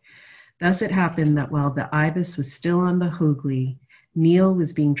 Thus it happened that while the ibis was still on the Hoogly, Neil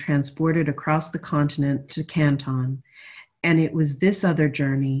was being transported across the continent to Canton, and it was this other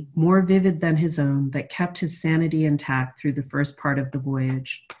journey, more vivid than his own, that kept his sanity intact through the first part of the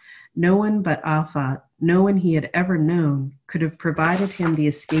voyage. No one but Afat, no one he had ever known, could have provided him the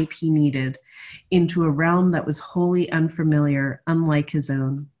escape he needed into a realm that was wholly unfamiliar, unlike his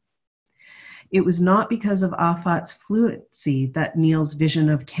own. It was not because of Afat's fluency that Neil's vision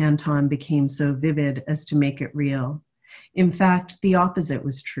of Canton became so vivid as to make it real. In fact, the opposite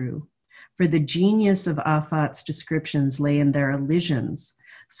was true. For the genius of Afat's descriptions lay in their elisions,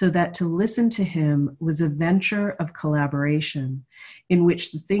 so that to listen to him was a venture of collaboration, in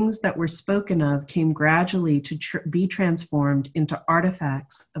which the things that were spoken of came gradually to be transformed into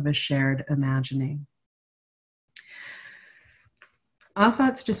artifacts of a shared imagining.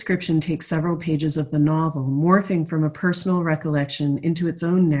 Affat's description takes several pages of the novel, morphing from a personal recollection into its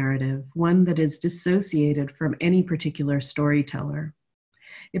own narrative, one that is dissociated from any particular storyteller.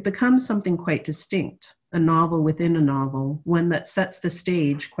 It becomes something quite distinct, a novel within a novel, one that sets the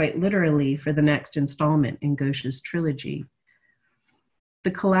stage, quite literally, for the next installment in Ghosh's trilogy.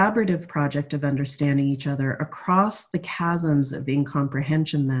 The collaborative project of understanding each other across the chasms of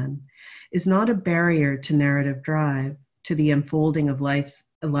incomprehension, then, is not a barrier to narrative drive, to the unfolding of lives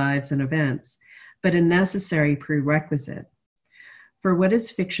and events, but a necessary prerequisite. For what is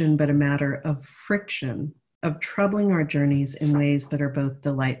fiction but a matter of friction, of troubling our journeys in ways that are both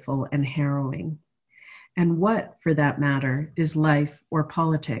delightful and harrowing? And what, for that matter, is life or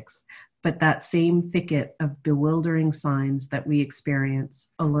politics, but that same thicket of bewildering signs that we experience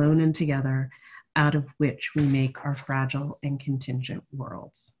alone and together, out of which we make our fragile and contingent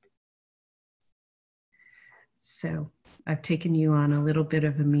worlds? So I've taken you on a little bit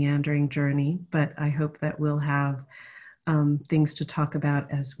of a meandering journey, but I hope that we'll have things to talk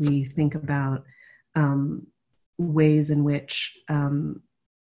about as we think about ways in which,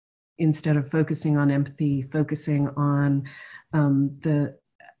 instead of focusing on empathy, focusing on the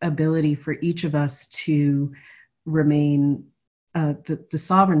ability for each of us to remain, the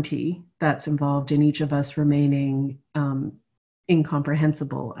sovereignty that's involved in each of us remaining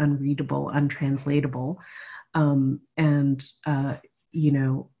incomprehensible, unreadable, untranslatable,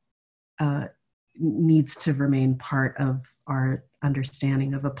 needs to remain part of our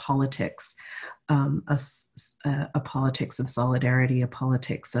understanding of a politics, a politics of solidarity, a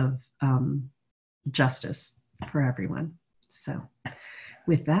politics of justice for everyone. So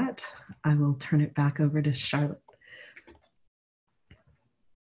with that, I will turn it back over to Charlotte.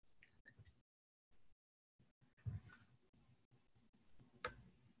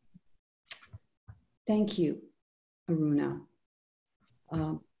 Thank you, Aruna.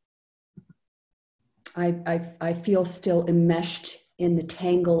 I feel still enmeshed in the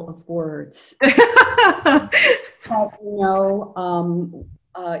tangle of words. But,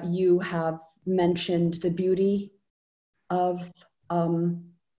 you have mentioned the beauty of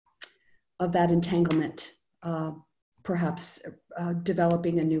that entanglement, perhaps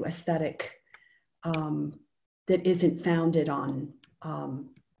developing a new aesthetic that isn't founded on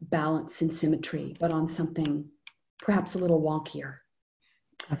balance and symmetry, but on something perhaps a little wonkier.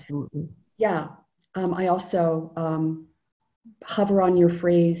 Absolutely. Yeah. I also hover on your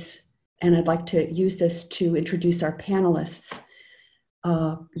phrase, and I'd like to use this to introduce our panelists.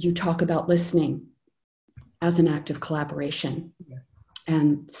 You talk about listening as an act of collaboration. Yes.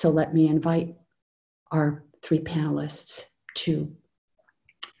 And so let me invite our three panelists to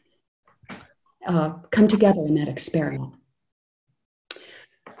come together in that experiment.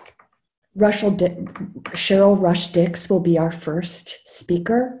 Cheryl Rush Dix will be our first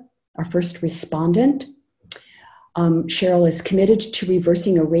speaker, our first respondent. Cheryl is committed to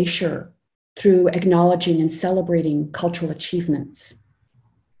reversing erasure through acknowledging and celebrating cultural achievements.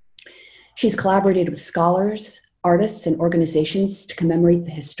 She's collaborated with scholars, artists, and organizations to commemorate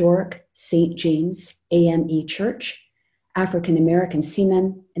the historic St. James AME Church, African American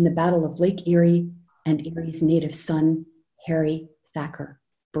seamen in the Battle of Lake Erie, and Erie's native son, Harry Thacker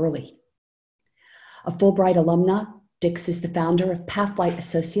Burley. A Fulbright alumna, Dix is the founder of Pathlight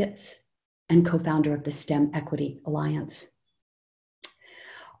Associates and co-founder of the STEM Equity Alliance.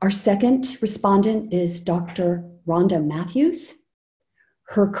 Our second respondent is Dr. Rhonda Matthews.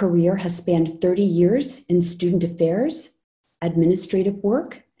 Her career has spanned 30 years in student affairs, administrative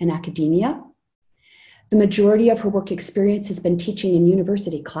work, and academia. The majority of her work experience has been teaching in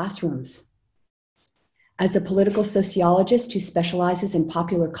university classrooms. As a political sociologist who specializes in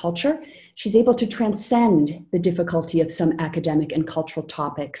popular culture, she's able to transcend the difficulty of some academic and cultural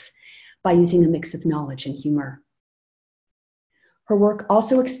topics by using a mix of knowledge and humor. Her work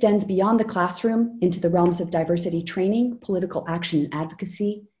also extends beyond the classroom into the realms of diversity training, political action and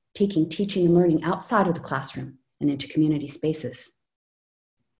advocacy, taking teaching and learning outside of the classroom and into community spaces.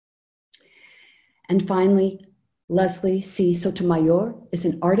 And finally, Leslie C. Sotomayor is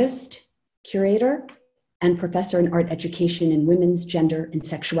an artist, curator, and professor in art education in women's, gender, and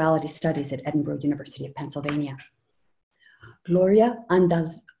sexuality studies at Edinboro University of Pennsylvania. Gloria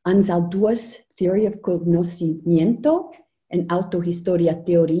Anzaldua's theory of conocimiento and autohistoria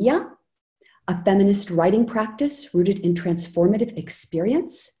teoría, a feminist writing practice rooted in transformative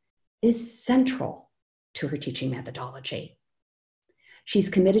experience, is central to her teaching methodology. She's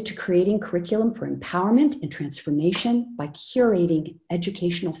committed to creating curriculum for empowerment and transformation by curating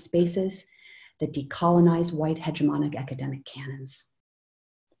educational spaces that decolonize white hegemonic academic canons.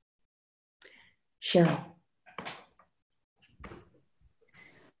 Cheryl.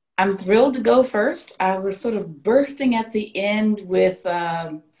 I'm thrilled to go first. I was sort of bursting at the end with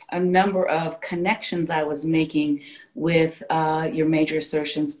a number of connections I was making with your major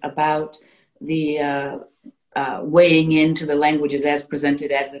assertions about the weighing into the languages as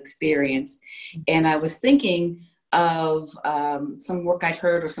presented as experience. And I was thinking of some work I'd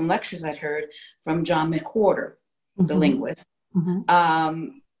heard or some lectures I'd heard from John McWhorter, the linguist,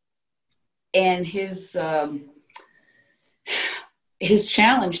 and his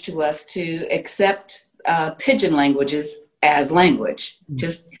challenge to us to accept pidgin languages as language.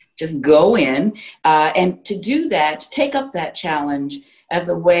 Just go in, and to do that, to take up that challenge as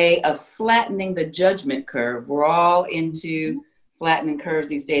a way of flattening the judgment curve. We're all into flattening curves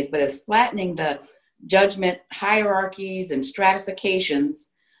these days, but as flattening the judgment hierarchies and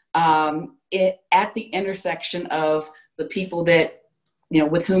stratifications at the intersection of the people that,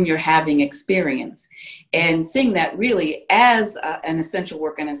 with whom you're having experience, and seeing that really as an essential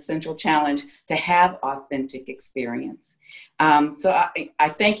work, an essential challenge to have authentic experience. So I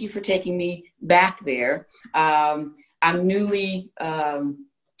thank you for taking me back there. I'm newly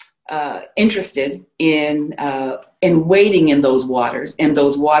interested in wading in those waters,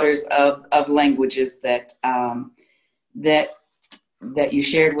 of languages that you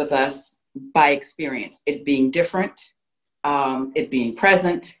shared with us by experience, it being different, it being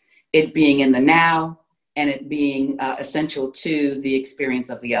present, it being in the now, and it being essential to the experience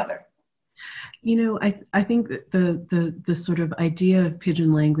of the other. I think that the sort of idea of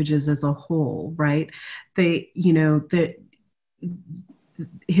pidgin languages as a whole, right?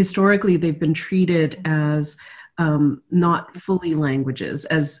 Historically they've been treated as not fully languages,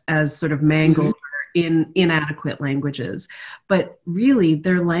 as sort of mangled, inadequate languages, but really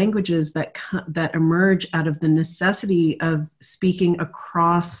they're languages that emerge out of the necessity of speaking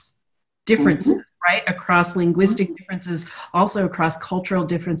across differences, right? Across linguistic differences, also across cultural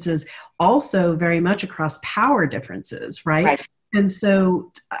differences, also very much across power differences, right? And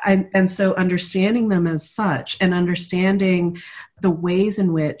so understanding them as such, and understanding the ways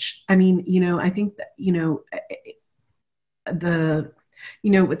in which, I think that,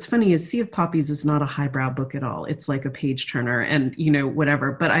 what's funny is Sea of Poppies is not a highbrow book at all. It's like a page turner and,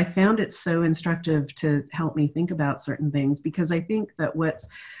 whatever. But I found it so instructive to help me think about certain things, because I think that what's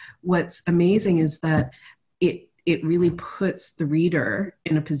amazing is that it really puts the reader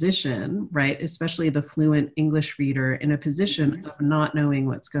in a position, right, especially the fluent English reader, in a position of not knowing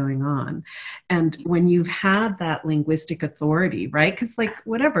what's going on. And when you've had that linguistic authority, right, because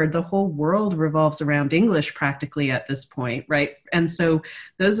the whole world revolves around English practically at this point, right? And so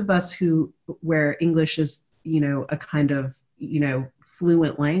those of us where English is, a kind of,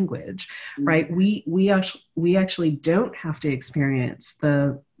 fluent language, right? We actually don't have to experience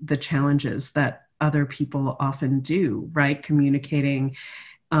the challenges that other people often do, right? Communicating.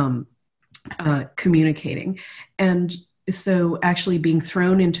 And so actually being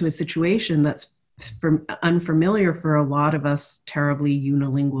thrown into a situation that's unfamiliar for a lot of us terribly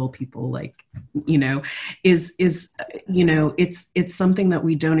unilingual people, is it's something that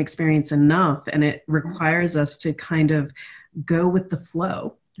we don't experience enough, and it requires us to kind of go with the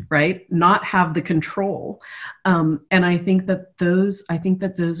flow, right? Not have the control. And I think that those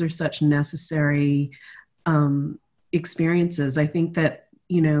are such necessary experiences. I think that,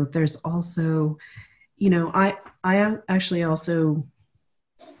 there's also, I actually also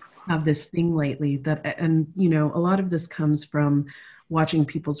have this thing lately that, and, a lot of this comes from watching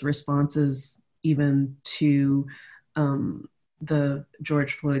people's responses even to the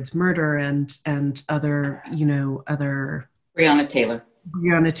George Floyd's murder and other, other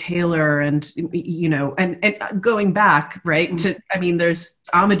Breonna Taylor and going back, right, to, there's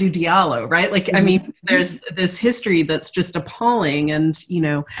Amadou Diallo, right? There's this history that's just appalling, and,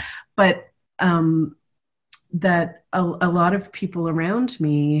 but that a lot of people around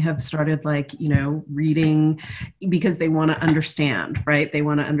me have started reading because they want to understand, right? They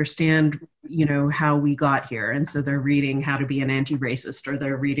want to understand, how we got here. And so they're reading How to Be an Anti-Racist, or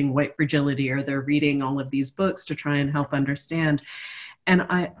they're reading White Fragility, or they're reading all of these books to try and help understand. And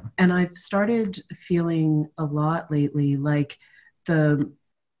I've started feeling a lot lately like the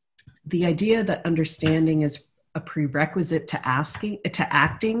idea that understanding is a prerequisite to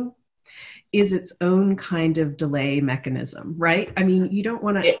acting is its own kind of delay mechanism, right? You don't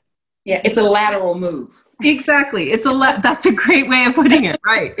want to. Yeah, it's a lateral move. Exactly. That's a great way of putting it,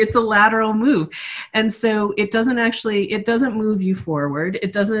 right? It's a lateral move. And so it doesn't move you forward.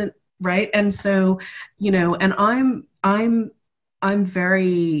 It doesn't, right? And so, and I'm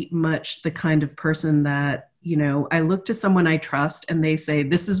very much the kind of person that you know, I look to someone I trust and they say,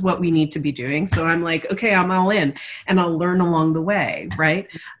 this is what we need to be doing. So I'm like, okay, I'm all in, and I'll learn along the way. Right.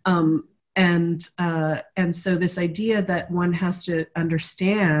 And so this idea that one has to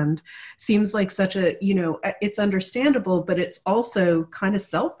understand seems like such a, you know, it's understandable, but it's also kind of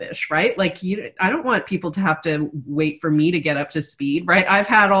selfish, right? Like I don't want people to have to wait for me to get up to speed, right? I've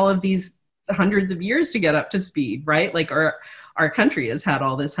had all of these hundreds of years to get up to speed, right? Like our country has had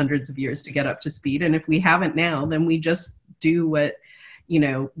all this hundreds of years to get up to speed. And if we haven't now, then we just do what, you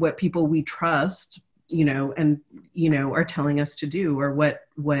know, what people we trust, you know, and, you know, are telling us to do, or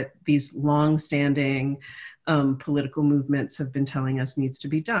what these long-standing political movements have been telling us needs to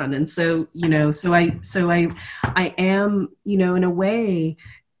be done. And so, you know, so I am, you know, in a way,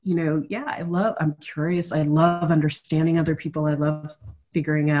 you know, yeah, I'm curious. I love understanding other people. I love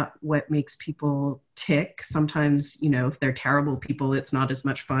figuring out what makes people tick. Sometimes, you know, if they're terrible people, it's not as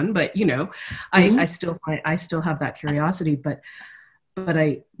much fun, but, you know, I still have that curiosity, but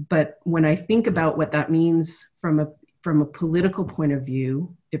when I think about what that means from a political point of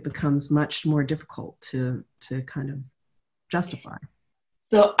view, it becomes much more difficult to kind of justify.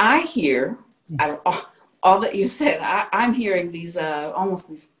 So I hear, out of all that you said, I'm hearing these almost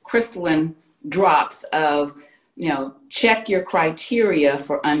these crystalline drops of, you know, check your criteria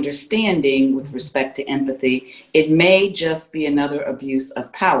for understanding with respect to empathy. It may just be another abuse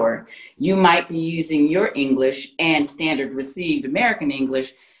of power. You might be using your English and standard received American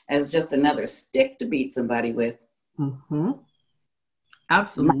English as just another stick to beat somebody with. Mm-hmm.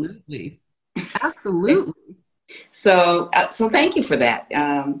 Absolutely. Absolutely. So thank you for that,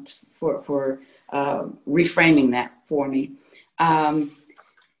 for reframing that for me.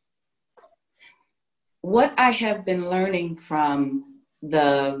 What I have been learning from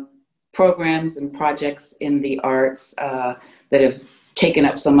the programs and projects in the arts that have taken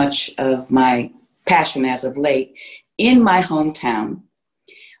up so much of my passion as of late in my hometown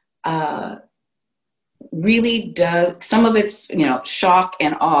really does, some of it's, you know, shock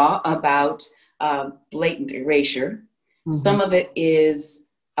and awe about blatant erasure. Mm-hmm. Some of it is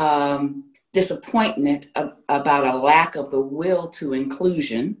disappointment about a lack of the will to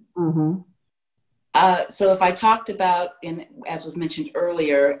inclusion. Mm-hmm. So if I talked about, as was mentioned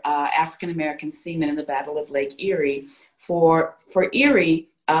earlier, African-American seamen in the Battle of Lake Erie, for Erie,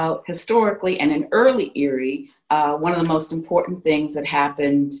 historically and in early Erie, one of the most important things that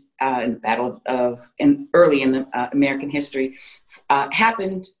happened in the Battle early in the American history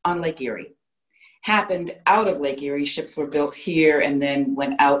happened on Lake Erie. Happened out of Lake Erie. Ships were built here and then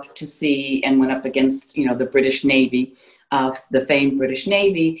went out to sea and went up against, you know, the British Navy, the famed British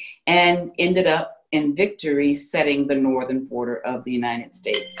Navy, and ended up in victory, setting the northern border of the United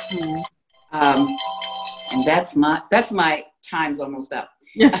States. Mm-hmm. And that's my time's almost up.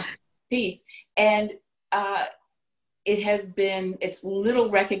 Yeah. Piece. And it's little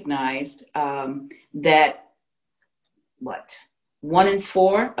recognized that 1 in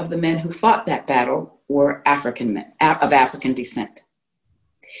 4 of the men who fought that battle were African men of African descent.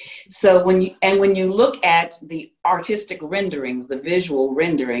 So when you look at the artistic renderings, the visual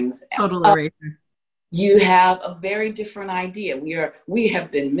renderings, totally. You have a very different idea. We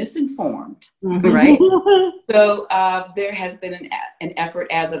have been misinformed, mm-hmm. right? So there has been an effort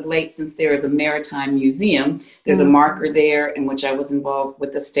as of late, since there is a maritime museum. There's mm-hmm. a marker there in which I was involved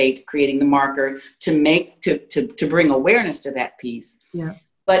with the state creating the marker to bring awareness to that piece. Yeah.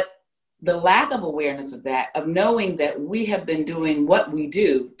 But the lack of awareness of that, of knowing that we have been doing what we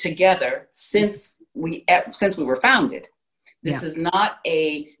do together since we were founded. This is not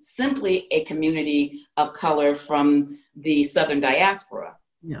simply a community of color from the Southern diaspora.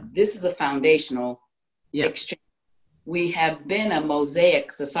 Yeah. This is a foundational exchange. We have been a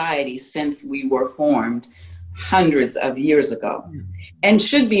mosaic society since we were formed hundreds of years ago, and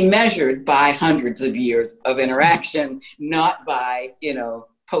should be measured by hundreds of years of interaction, not by, you know,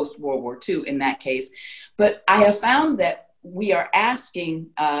 post-World War II in that case. But I have found that we are asking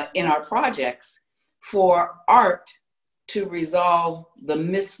in our projects for art to resolve the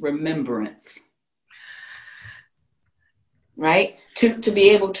misremembrance, right? To be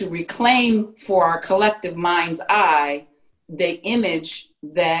able to reclaim for our collective mind's eye the image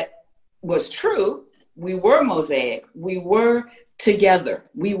that was true. We were mosaic, we were together,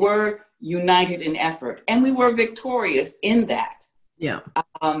 we were united in effort, and we were victorious in that. Yeah.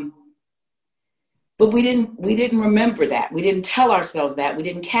 But we didn't remember that. We didn't tell ourselves that. We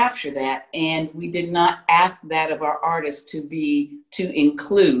didn't capture that. And we did not ask that of our artists to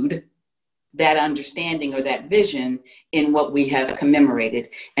include that understanding or that vision in what we have commemorated.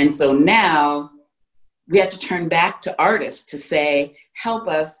 And so now we have to turn back to artists to say, help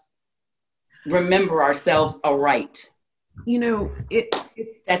us remember ourselves aright. You know,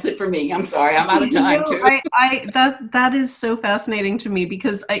 that's it for me. I'm sorry, I'm out of time too. That is so fascinating to me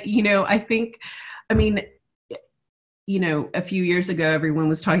because I think, a few years ago, everyone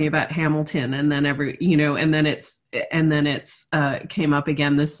was talking about Hamilton, and then it's came up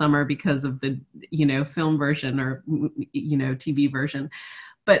again this summer because of the, film version or, TV version.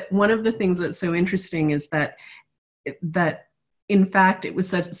 But one of the things that's so interesting is that in fact, it was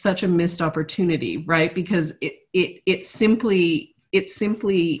such a missed opportunity, right? Because it simply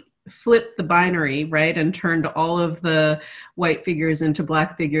flipped the binary, right, and turned all of the white figures into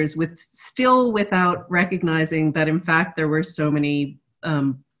black figures, without recognizing that in fact there were so many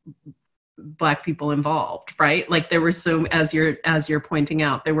black people involved, right? Like there were so, as you're pointing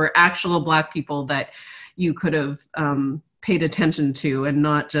out, there were actual black people that you could have paid attention to, and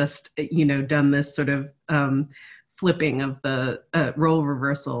not just done this sort of flipping of the role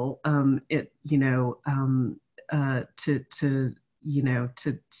reversal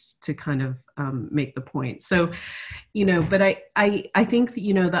to kind of make the point. So, but I think,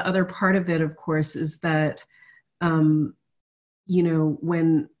 the other part of it, of course, is that, when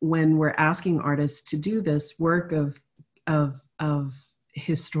we're asking artists to do this work of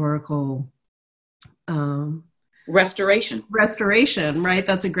historical restoration, right?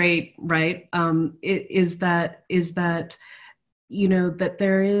 That's a great, right? That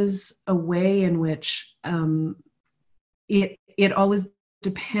there is a way in which it always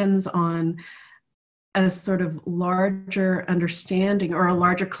depends on a sort of larger understanding, or a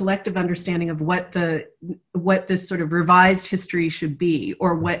larger collective understanding of what this sort of revised history should be,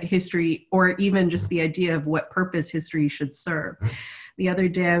 or what history, or even just the idea of what purpose history should serve. The other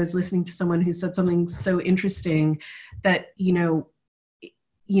day I was listening to someone who said something so interesting, that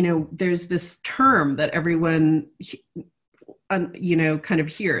there's this term that everyone kind of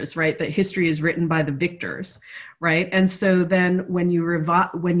hears, right? That history is written by the victors, right? And so then when you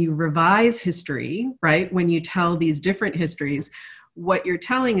revise history, right? When you tell these different histories, what you're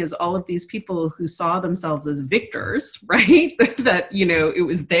telling is all of these people who saw themselves as victors, right? That, it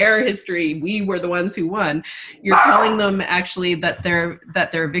was their history. We were the ones who won. You're telling them actually that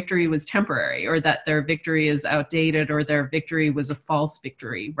their victory was temporary, or that their victory is outdated, or their victory was a false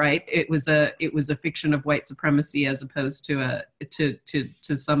victory, right? It was a fiction of white supremacy, as opposed to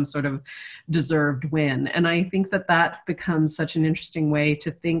some sort of deserved win. And I think that becomes such an interesting way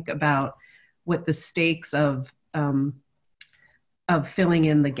to think about what the stakes of filling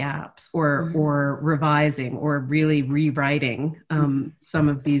in the gaps, or revising, or really rewriting some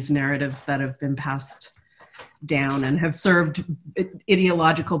of these narratives that have been passed down and have served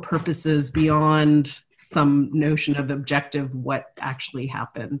ideological purposes beyond some notion of objective what actually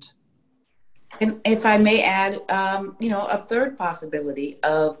happened. And if I may add, a third possibility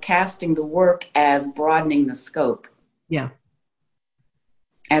of casting the work as broadening the scope. Yeah.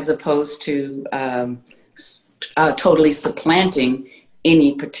 As opposed to totally supplanting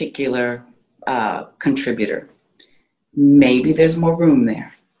any particular contributor. Maybe there's more room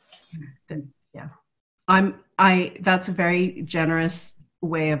there. Yeah, that's a very generous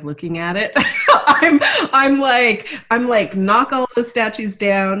way of looking at it. I'm like, knock all those statues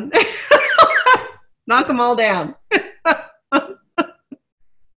down, knock them all down.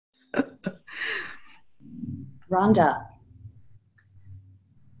 Rhonda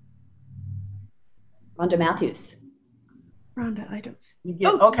Matthews. Rhonda, I don't see.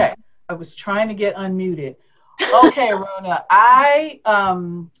 Okay, I was trying to get unmuted. Okay, Aruna, I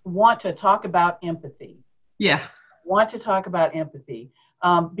want to talk about empathy. Yeah.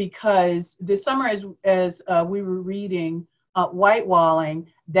 Because this summer, as we were reading Whitewalling,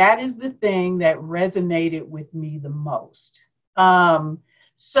 that is the thing that resonated with me the most.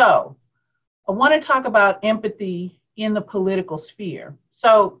 So I want to talk about empathy in the political sphere.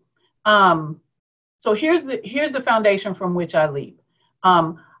 So here's the foundation from which I leap.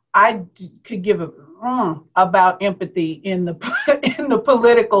 I could give about empathy in the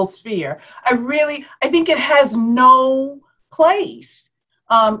political sphere. I think it has no place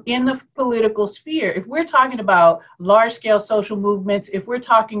in the political sphere. If we're talking about large-scale social movements, if we're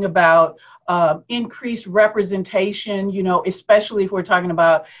talking about increased representation, especially if we're talking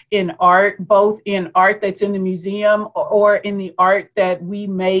about in art, both in art that's in the museum or in the art that we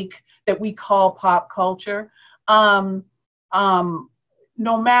make, that we call pop culture,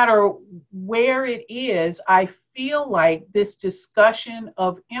 no matter where it is, I feel like this discussion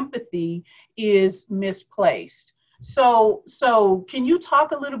of empathy is misplaced. So can you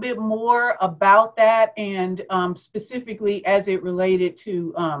talk a little bit more about that, and specifically as it related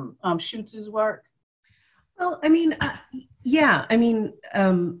to Schutz's work? Well, yeah,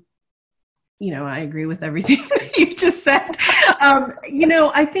 I agree with everything that you just said.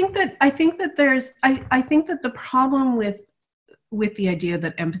 I think that the problem with the idea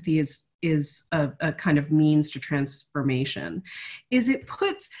that empathy is a kind of means to transformation is it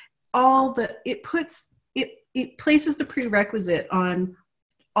places the prerequisite on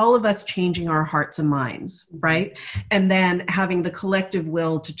all of us changing our hearts and minds, right? And then having the collective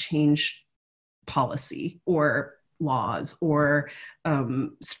will to change policy or laws or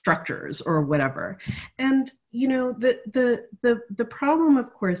structures or whatever. And the problem,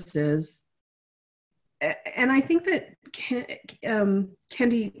 of course, is, and I think that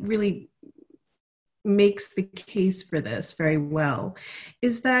Kendi really makes the case for this very well,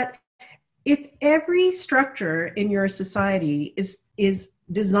 is that if every structure in your society is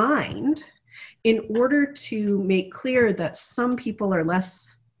designed in order to make clear that some people are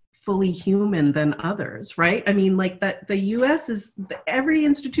less fully human than others, right? I mean, like that the US every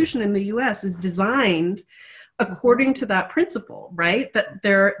institution in the US is designed according to that principle, right? That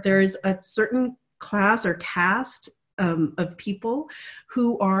there's a certain class or caste of people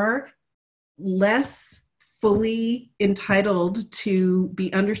who are less fully entitled to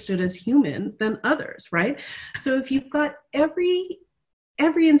be understood as human than others, right? So if you've got every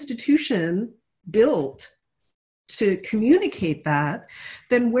institution built to communicate that,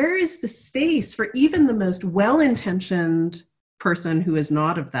 then where is the space for even the most well-intentioned person who is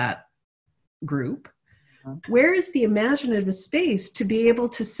not of that group? Where is the imaginative space to be able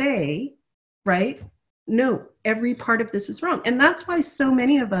to say, right, no, every part of this is wrong? And that's why so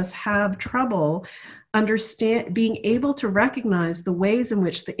many of us have trouble being able to recognize the ways in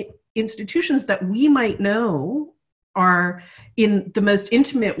which the institutions that we might know are in the most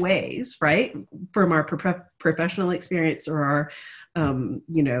intimate ways, right, from our professional experience or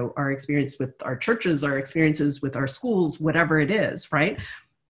our experience with our churches, our experiences with our schools, whatever it is, right?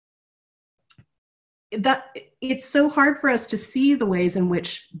 That it's so hard for us to see the ways in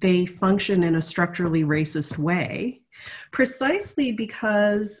which they function in a structurally racist way, precisely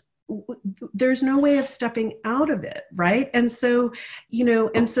because there's no way of stepping out of it, right? And so,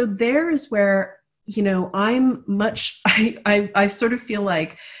 there is where, I sort of feel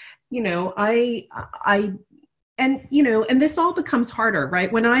like, and this all becomes harder,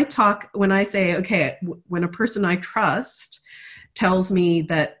 right? When I say, okay, when a person I trust tells me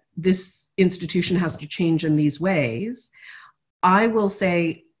that this institution has to change in these ways, I will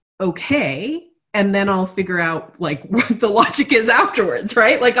say, okay, and then I'll figure out like what the logic is afterwards,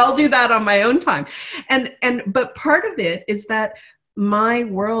 right? Like I'll do that on my own time. But part of it is that my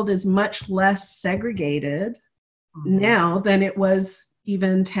world is much less segregated now than it was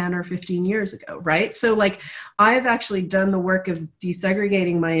even 10 or 15 years ago, right? So like I've actually done the work of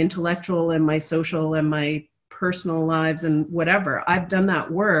desegregating my intellectual and my social and my personal lives and whatever. I've done that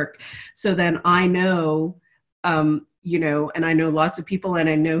work. So then I know, and I know lots of people and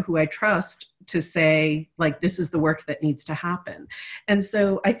I know who I trust to say, like, this is the work that needs to happen. And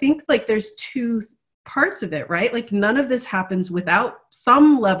so I think like there's two parts of it, right? Like none of this happens without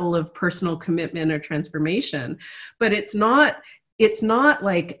some level of personal commitment or transformation, but it's not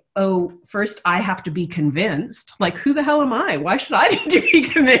like, oh, first I have to be convinced. Like, who the hell am I? Why should I need to be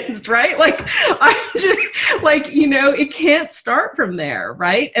convinced, right? Like, I just, like, it can't start from there,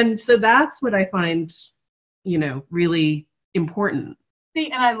 right? And so that's what I find, really important.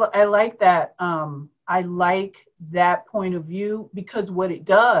 See, and I like that. I like that point of view, because what it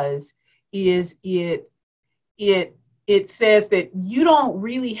does is it says that you don't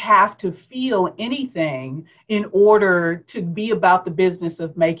really have to feel anything in order to be about the business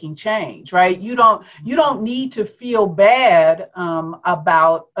of making change, right? You don't need to feel bad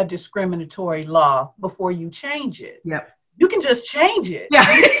about a discriminatory law before you change it. Yep. You can just change it. Yeah.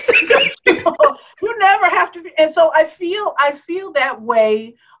 You never have to be. And so I feel that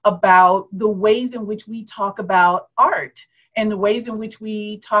way about the ways in which we talk about art and the ways in which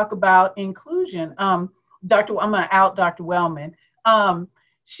we talk about inclusion. I'm going to out Dr. Wellman.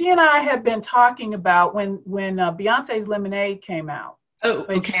 She and I have been talking about when Beyonce's Lemonade came out. Oh,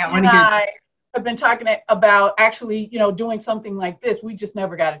 okay. I want to hear. I've been talking about actually, doing something like this. We just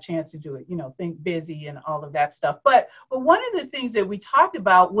never got a chance to do it, think busy and all of that stuff. But one of the things that we talked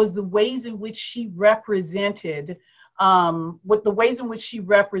about was the ways in which she represented,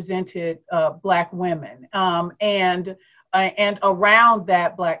 Black women and around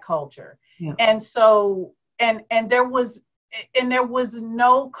that Black culture. Yeah. And so, and there was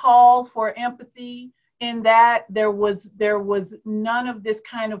no call for empathy in that. There was none of this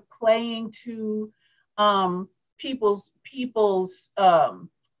kind of playing to people's quote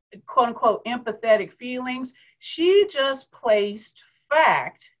unquote empathetic feelings. She just placed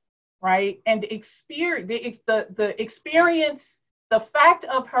fact right? And the experience, the fact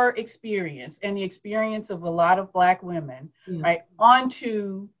of her experience and the experience of a lot of Black women, right,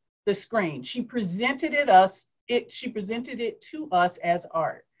 onto the screen. She presented it to us as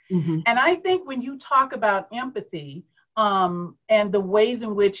art. Mm-hmm. And I think when you talk about empathy, and the ways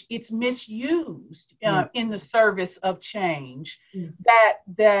in which it's misused in the service of change,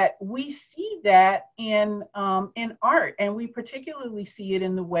 that we see that in art, and we particularly see it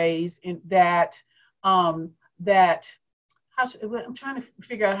in the ways in that I'm trying to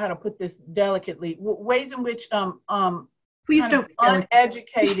figure out how to put this delicately. Ways in which please don't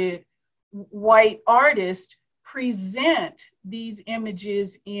uneducated white artists present these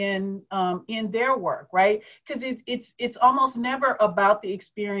images in their work, right? Because it's almost never about the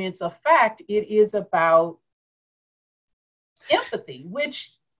experience of fact. It is about empathy,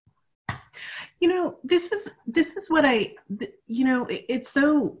 which, you know, this is what it's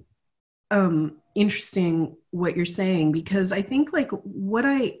so interesting what you're saying, because I think like what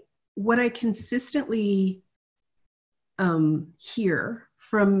I consistently hear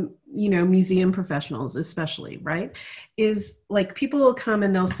from, you know, museum professionals especially, right, is like people will come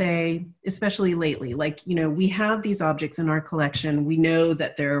and they'll say, especially lately, like, you know, we have these objects in our collection. We know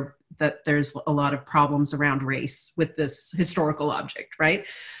that there's a lot of problems around race with this historical object, right?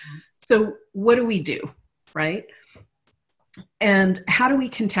 So what do we do, right? And how do we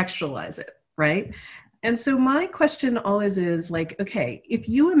contextualize it, right? And so my question always is like, okay, if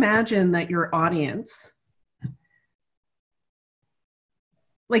you imagine that your audience,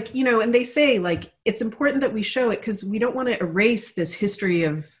 like, you know, and they say like, it's important that we show it because we don't want to erase this history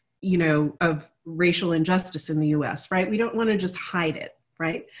of, you know, of racial injustice in the US, right? We don't want to just hide it,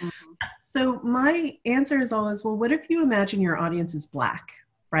 right? Mm-hmm. So my answer is always, well, what if you imagine your audience is Black,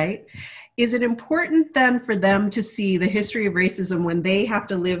 right? Is it important then for them to see the history of racism when they have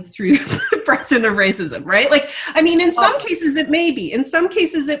to live through the present of racism, right? Like, I mean, in some cases it may be. In some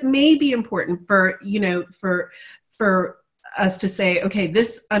cases it may be important for, you know, for us to say, okay,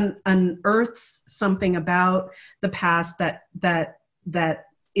 this unearths something about the past that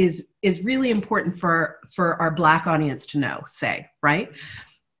is really important for our Black audience to know, say, right?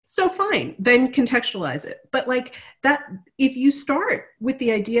 So fine, then contextualize it. But like that, if you start with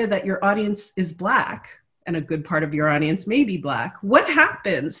the idea that your audience is Black, and a good part of your audience may be Black, what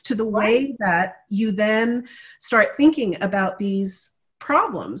happens to the way that you then start thinking about these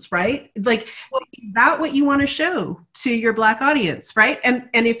problems, right? Like, is that what you want to show to your Black audience, right? And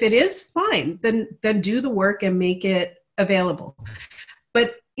if it is, fine, then do the work and make it available.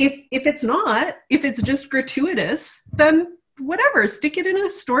 But if it's not, if it's just gratuitous, then whatever, stick it in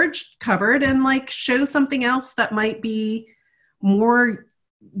a storage cupboard and like show something else that might be more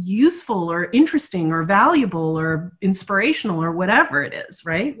useful or interesting or valuable or inspirational or whatever it is,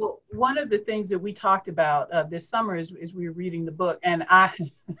 right? Well, one of the things that we talked about this summer is we were reading the book, and I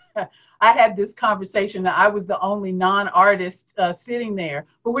had this conversation. I was the only non-artist sitting there,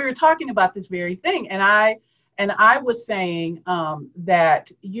 but we were talking about this very thing, and I was saying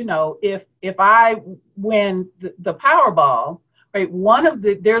that, you know, if I win the Powerball, right, one of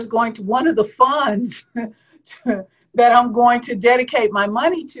the funds that I'm going to dedicate my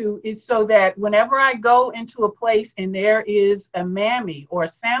money to is so that whenever I go into a place and there is a mammy or a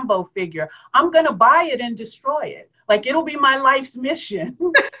Sambo figure, I'm going to buy it and destroy it. Like, it'll be my life's mission,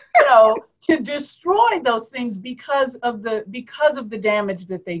 you know, to destroy those things because of the damage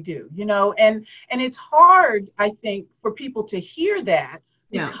that they do, you know, and it's hard, I think, for people to hear that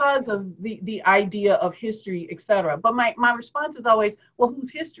because of the idea of history, et cetera. But my response is always, well,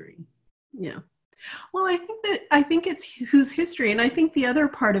 whose history? Yeah. Well, I think it's whose history. And I think the other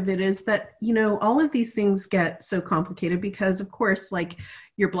part of it is that, you know, all of these things get so complicated because, of course, like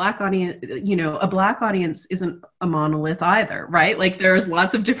your Black audience, you know, a Black audience isn't a monolith either, right? Like there's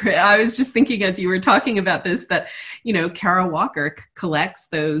lots of different, I was just thinking as you were talking about this, that, you know, Kara Walker collects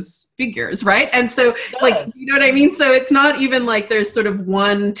those figures, right? And so like, you know what I mean? So it's not even like there's sort of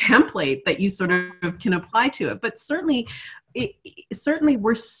one template that you sort of can apply to it, but certainly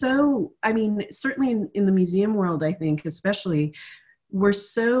we're so, I mean, certainly in the museum world, I think, especially, we're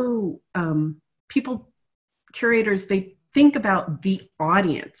so, curators, they think about the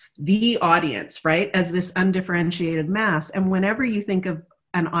audience, right, as this undifferentiated mass. And whenever you think of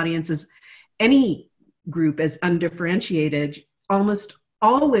an audience as any group as undifferentiated, almost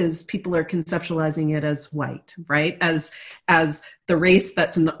always people are conceptualizing it as white, right? As the race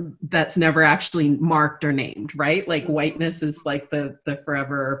that's never actually marked or named, right? Like whiteness is like the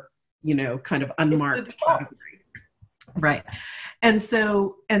forever, you know, kind of unmarked category. Right. And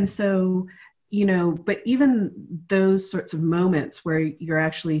so you know, but even those sorts of moments where you're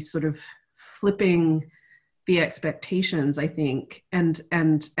actually sort of flipping the expectations, I think, and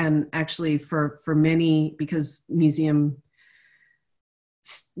actually for many, because museum,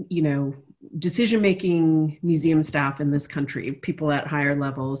 you know, decision-making museum staff in this country, people at higher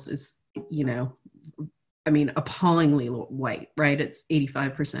levels is, you know, I mean, appallingly white, right? It's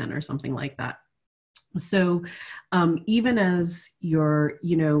 85% or something like that. So even as you're,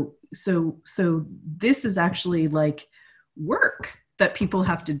 you know, so this is actually like work that people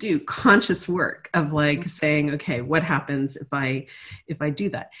have to do, conscious work of like saying, okay, what happens if I do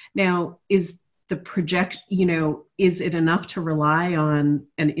that? Now, is the project, you know, is it enough to rely on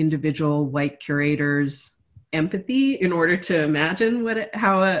an individual white curator's empathy in order to imagine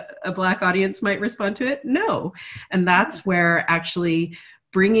how a Black audience might respond to it? No. And that's where actually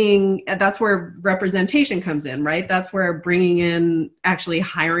that's where representation comes in, right? That's where bringing in, actually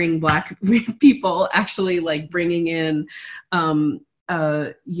hiring Black people, actually like bringing in,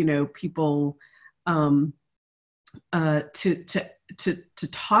 you know, people to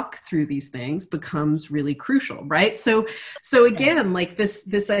talk through these things becomes really crucial, right? So again, like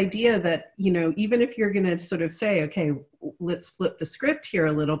this idea that, you know, even if you're going to sort of say, okay, let's flip the script here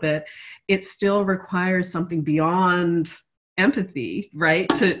a little bit, it still requires something beyond empathy, right?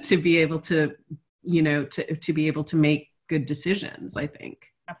 To be able to, you know, to be able to make good decisions, I think.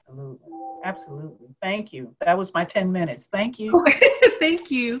 Absolutely. Absolutely. Thank you. That was my 10 minutes. Thank you.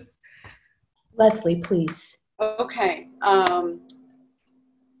 Thank you. Leslie, please. Okay.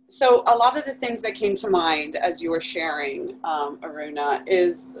 So a lot of the things that came to mind as you were sharing, Aruna,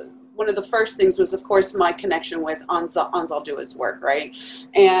 is one of the first things was, of course, my connection with Anzaldua's work, right?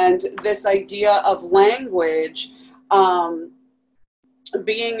 And this idea of language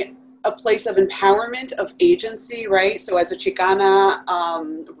being a place of empowerment, of agency, right? So as a Chicana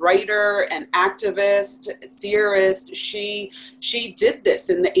writer and activist, theorist, she did this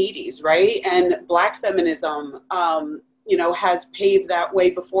in the 80s, right? And Black feminism, you know, has paved that way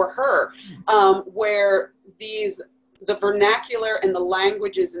before her, where the vernacular and the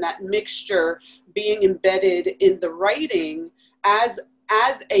languages and that mixture being embedded in the writing as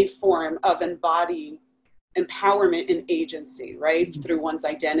a form of embodied empowerment and agency, right, through one's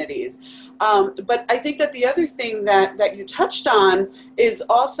identities. But I think that the other thing that you touched on is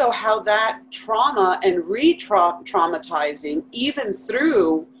also how that trauma and re-traumatizing, even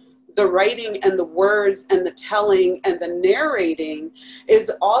through the writing and the words and the telling and the narrating,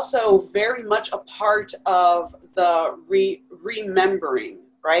 is also very much a part of the remembering,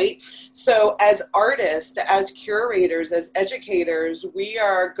 right? So as artists, as curators, as educators, we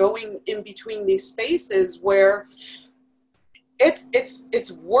are going in between these spaces where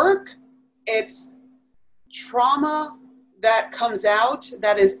it's work, it's trauma that comes out,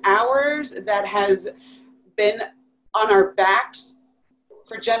 that is ours, that has been on our backs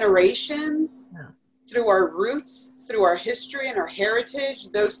for generations, through our roots, through our history and our heritage,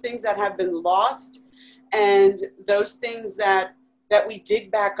 those things that have been lost, and those things that we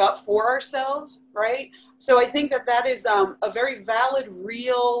dig back up for ourselves, right? So I think that is a very valid,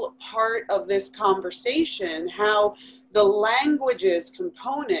 real part of this conversation, how the languages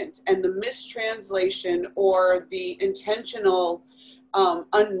component and the mistranslation or the intentional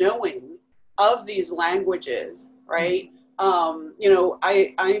unknowing of these languages, right? You know,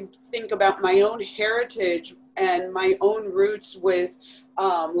 I think about my own heritage and my own roots with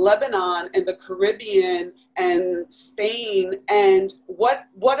Lebanon and the Caribbean and Spain, and what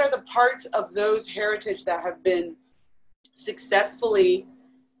are the parts of those heritage that have been successfully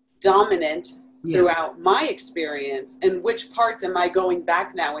dominant throughout my experience, and which parts am I going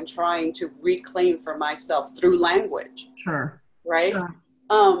back now and trying to reclaim for myself through language? Sure. Right? Sure.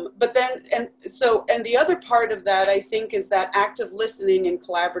 But then, and the other part of that, I think, is that active listening and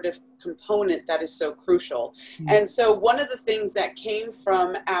collaborative component that is so crucial. Mm-hmm. And so one of the things that came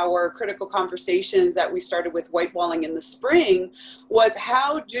from our critical conversations that we started with Whitewalling in the spring was,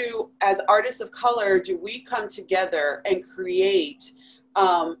 how as artists of color, do we come together and create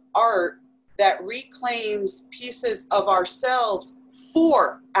art that reclaims pieces of ourselves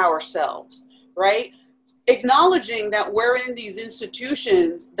for ourselves, right? Acknowledging that we're in these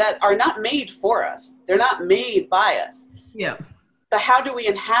institutions that are not made for us. They're not made by us. Yeah. But how do we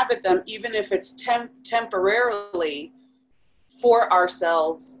inhabit them, even if it's temporarily, for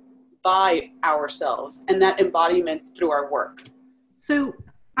ourselves, by ourselves, and that embodiment through our work? So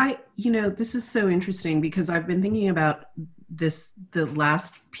this is so interesting, because I've been thinking about this, the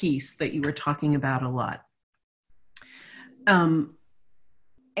last piece that you were talking about a lot. And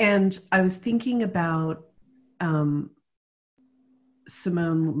I was thinking about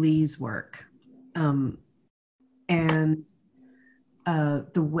Simone Lee's work, and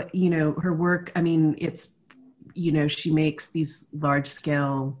the way, you know, her work, I mean, it's, you know, she makes these large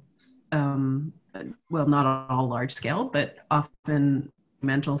scale, well, not all large scale, but often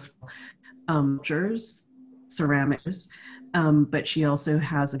monumental sculptures, ceramics, but she also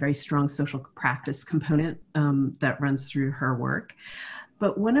has a very strong social practice component that runs through her work.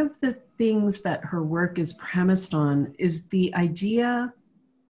 But one of the things that her work is premised on is the idea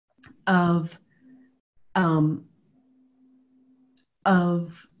of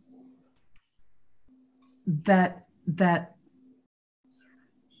that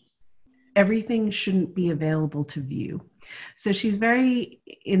everything shouldn't be available to view. So she's very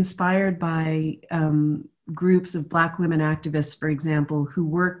inspired by groups of Black women activists, for example, who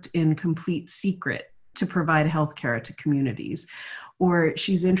worked in complete secret to provide healthcare to communities. Or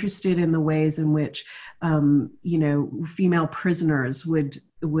she's interested in the ways in which, you know, female prisoners would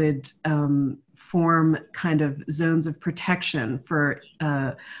form kind of zones of protection for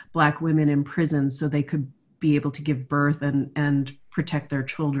Black women in prison so they could be able to give birth and protect their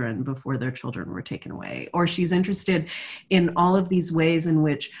children before their children were taken away. Or she's interested in all of these ways in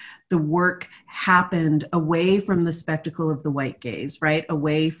which the work happened away from the spectacle of the white gaze, right?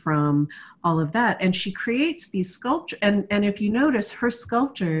 Away from all of that. And she creates these sculptures. And if you notice her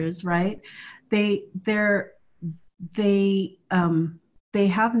sculptures, right, they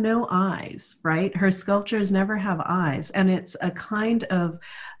have no eyes, right? Her sculptures never have eyes. And it's a kind of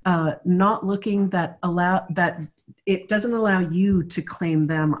not looking that it doesn't allow you to claim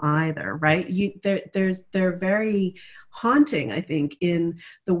them either, right? They're very haunting, I think, in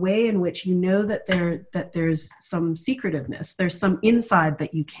the way in which you know that there's some secretiveness, there's some inside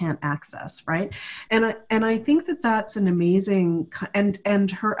that you can't access, right? And I think that that's an amazing,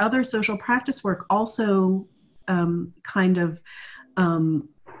 and her other social practice work also kind of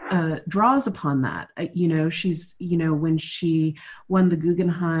draws upon that. You know, she's, you know, when she won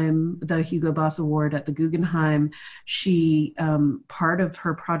the Hugo Boss Award at the Guggenheim, she, part of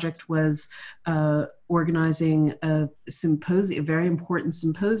her project was organizing a very important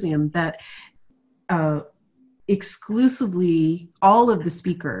symposium that exclusively all of the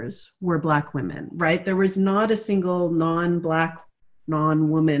speakers were Black women, right? There was not a single non-Black,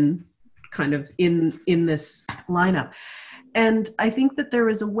 non-woman kind of in this lineup. And I think that there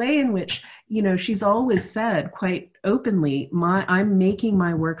is a way in which, you know, she's always said quite openly, I'm making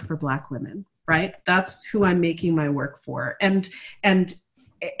my work for Black women, right? That's who I'm making my work for. And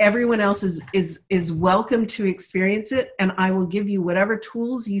everyone else is welcome to experience it. And I will give you whatever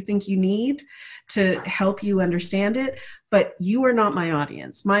tools you think you need to help you understand it. But you are not my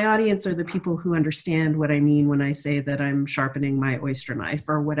audience. My audience are the people who understand what I mean when I say that I'm sharpening my oyster knife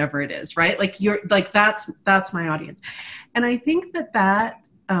or whatever it is, right? Like that's my audience. And I think that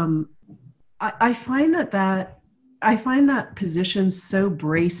I find that position so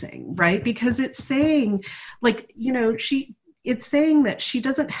bracing, right? Because it's saying, like, you know, it's saying that she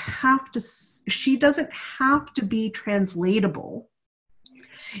doesn't have to be translatable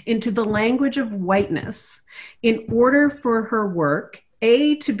into the language of whiteness in order for her work,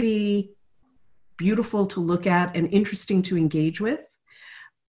 A, to be beautiful to look at and interesting to engage with,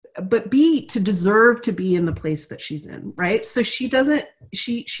 but B, to deserve to be in the place that she's in, right? So she doesn't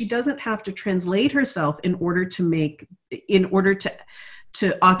have to translate herself in order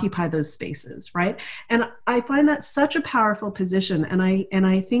to occupy those spaces, right? And I find that such a powerful position. And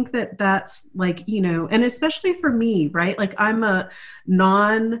I think that that's, like, you know, and especially for me, right? Like, I'm a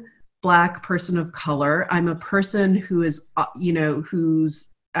non-Black person of color. I'm a person who is, you know,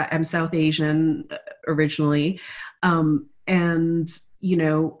 I'm South Asian originally. And, you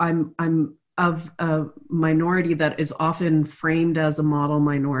know, I'm of a minority that is often framed as a model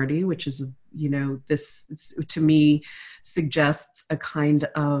minority, which is, you know, this to me suggests a kind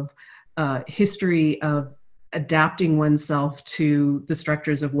of history of adapting oneself to the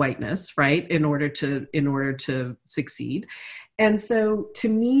structures of whiteness, right, in order to succeed. And so to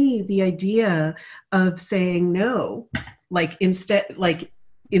me, the idea of saying no, like instead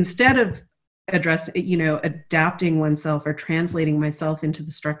of adapting oneself or translating myself into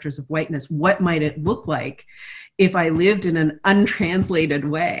the structures of whiteness, what might it look like if I lived in an untranslated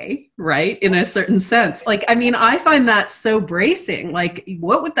way, right? In a certain sense. Like, I mean, I find that so bracing. Like,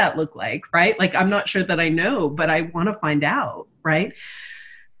 what would that look like, right? Like, I'm not sure that I know, but I want to find out, right?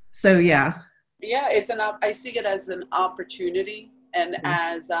 So, yeah. Yeah, I see it as an opportunity, and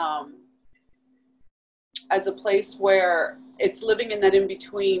as a place where it's living in that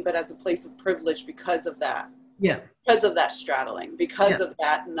in-between, but as a place of privilege because of that. Yeah. Because of that straddling, because of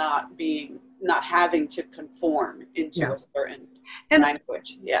that not having to conform into a certain.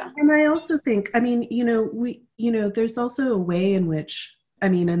 language. Yeah. And I also think, I mean, there's also a way in which, I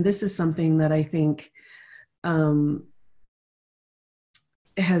mean, and this is something that I think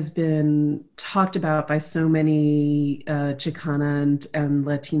has been talked about by so many Chicana and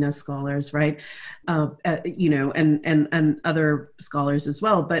Latina scholars, right? And other scholars as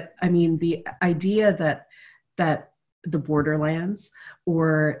well. But I mean, the idea that the borderlands,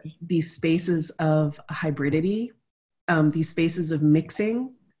 or these spaces of hybridity, these spaces of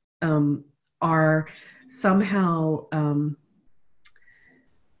mixing, are somehow,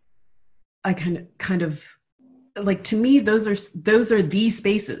 I kind of like, to me, those are these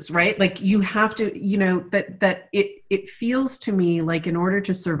spaces, right? Like, you have to, that it feels to me like, in order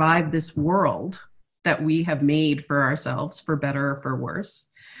to survive this world that we have made for ourselves, for better or for worse,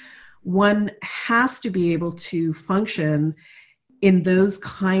 one has to be able to function in those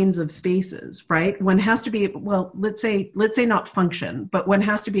kinds of spaces, right? One has to be, well, let's say not function, but one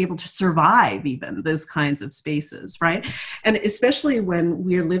has to be able to survive even those kinds of spaces, right? And especially when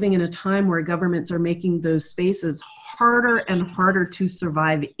we're living in a time where governments are making those spaces harder and harder to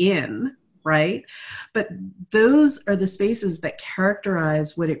survive in, right? But those are the spaces that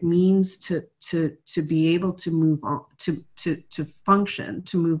characterize what it means to be able to move on, to function,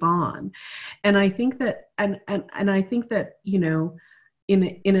 to move on. And I think that, and I think that, in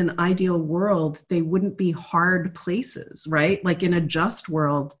an ideal world, they wouldn't be hard places, right? Like, in a just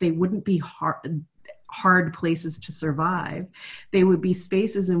world, they wouldn't be hard places to survive. They would be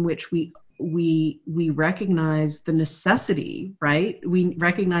spaces in which we recognize the necessity, right? We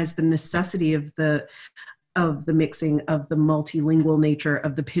recognize the necessity of the mixing, of the multilingual nature,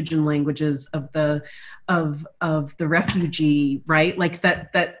 of the pidgin languages, of the refugee, right? Like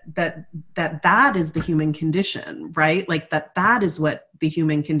that is the human condition, right? Like that is what the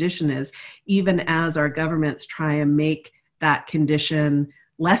human condition is, even as our governments try and make that condition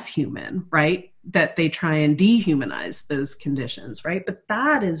less human, right? That they try and dehumanize those conditions, right? But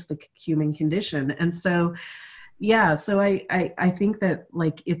that is the human condition. And so, yeah, so I think that,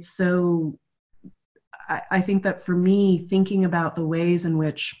 like, it's so, I think that for me, thinking about the ways in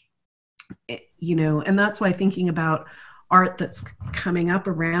which, and that's why thinking about art that's coming up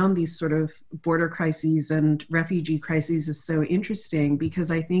around these sort of border crises and refugee crises is so interesting,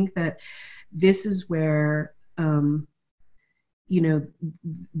 because I think that this is where,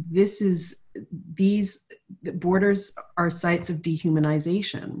 these borders are sites of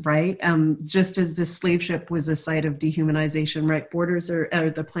dehumanization, right? Just as the slave ship was a site of dehumanization, right? Or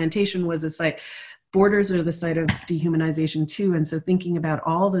the plantation was a site. Borders are the site of dehumanization too. And so thinking about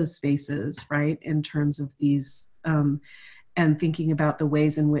all those spaces, right, in terms of these, and thinking about the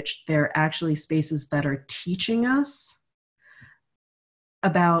ways in which they're actually spaces that are teaching us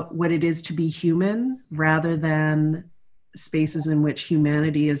about what it is to be human, rather than spaces in which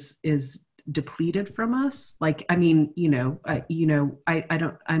humanity is depleted from us. Like, I mean,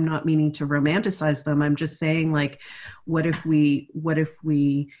 I'm not meaning to romanticize them. I'm just saying, like, what if we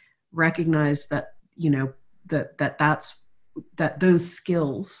recognize that, that those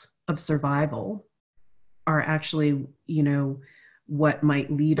skills of survival are actually, what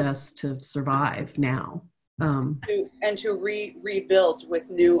might lead us to survive now. To rebuild with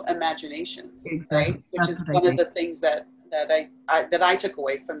new imaginations, exactly. Right? Which is one of the things that I took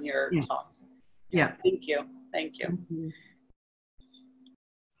away from your talk. Yeah. Thank you. Thank you. Mm-hmm.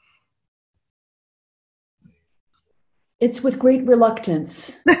 It's with great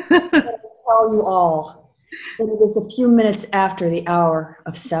reluctance that I tell you all that it is a few minutes after the hour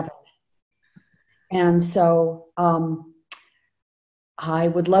of 7. And so I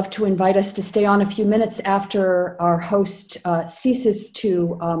would love to invite us to stay on a few minutes after our host ceases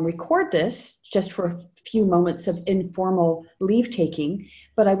to record this, just for a few moments of informal leave-taking.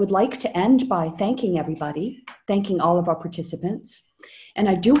 But I would like to end by thanking everybody, thanking all of our participants. And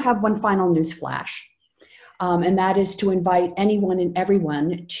I do have one final news flash, and that is to invite anyone and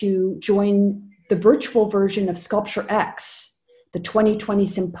everyone to join the virtual version of Sculpture X, the 2020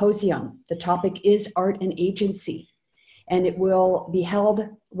 symposium. The topic is Art and Agency. And it will be held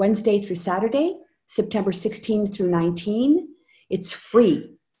Wednesday through Saturday, September 16 through 19. It's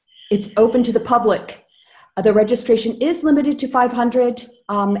free. It's open to the public. The registration is limited to 500,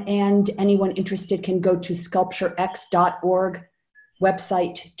 and anyone interested can go to sculpturex.org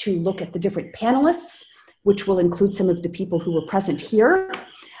website to look at the different panelists, which will include some of the people who were present here,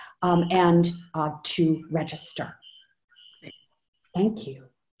 and to register. Thank you.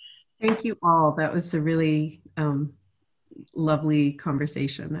 Thank you all. That was a really lovely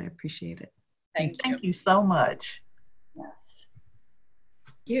conversation. I appreciate it. Thank you. Thank you so much. Yes.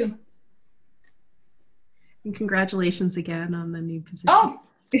 Thank you. And congratulations again on the new position. Oh,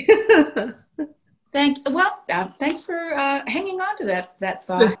 thanks for hanging on to that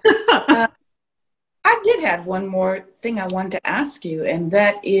thought. I did have one more thing I wanted to ask you, and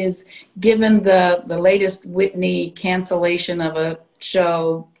that is, given the latest Whitney cancellation of a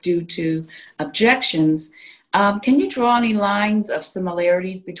show due to objections, can you draw any lines of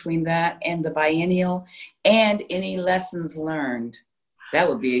similarities between that and the biennial, and any lessons learned? That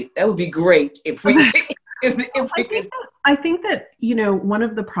would be great if we if we could. I think that, you know, one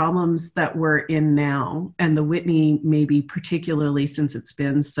of the problems that we're in now, and the Whitney maybe particularly since it's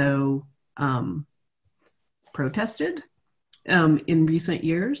been so protested in recent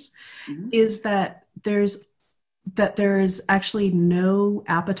years, is that there's actually no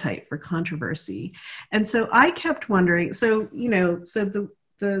appetite for controversy. And so I kept wondering, so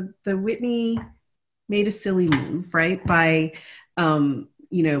the Whitney made a silly move, right? By,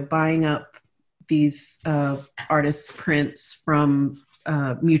 buying up these artists' prints from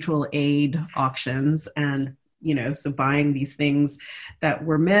mutual aid auctions, and, so buying these things that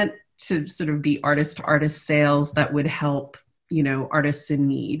were meant to sort of be artist-to-artist sales that would help, artists in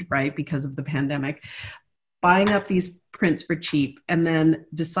need, right? Because of the pandemic. Buying up these prints for cheap and then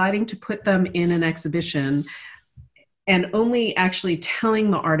deciding to put them in an exhibition, and only actually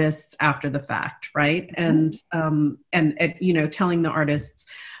telling the artists after the fact, right? And telling the artists,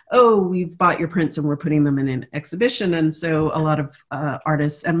 oh, we've bought your prints and we're putting them in an exhibition. And so a lot of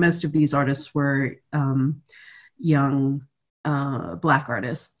artists, and most of these artists were young Black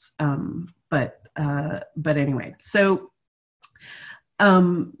artists, but anyway, so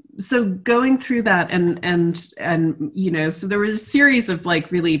going through that, and so there was a series of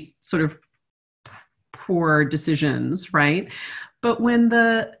like really sort of poor decisions, right? But when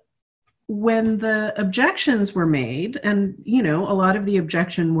the objections were made, and a lot of the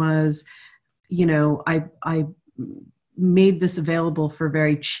objection was, I made this available for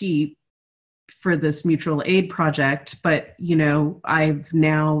very cheap for this mutual aid project, but I've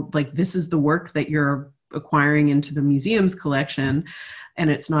now, like, this is the work that you're acquiring into the museum's collection, and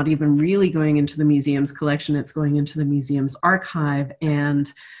it's not even really going into the museum's collection, it's going into the museum's archive,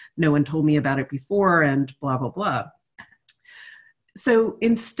 and no one told me about it before, and blah, blah, blah. So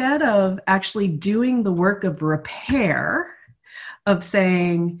instead of actually doing the work of repair, of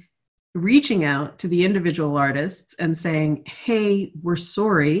saying, reaching out to the individual artists and saying, hey, we're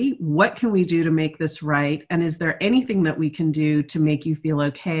sorry, what can we do to make this right? And is there anything that we can do to make you feel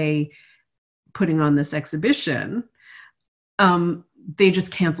okay putting on this exhibition? They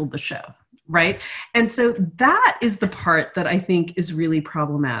just canceled the show, right? And so that is the part that I think is really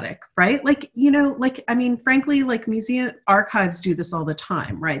problematic, right? Frankly, like museum archives do this all the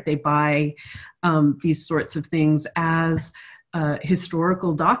time, right? They buy these sorts of things as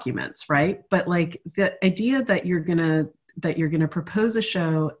historical documents, right? But like the idea that you're gonna propose a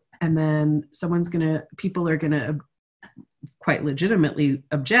show, and then people are gonna quite legitimately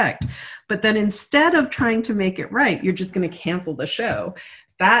object, but then instead of trying to make it right, you're just gonna cancel the show.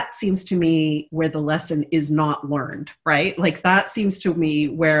 That seems to me where the lesson is not learned, right? Like that seems to me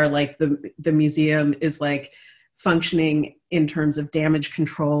where like the museum is like functioning in terms of damage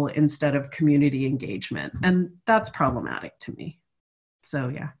control instead of community engagement. And that's problematic to me. So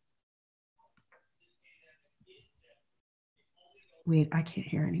yeah. Wait, I can't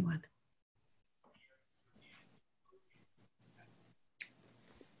hear anyone.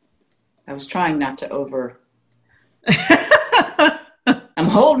 I was trying not to over. I'm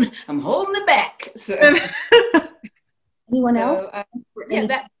holding it back. So. Anyone else?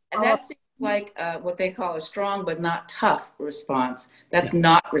 That seems like what they call a strong but not tough response. That's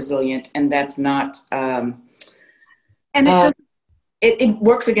not resilient, and that's not. It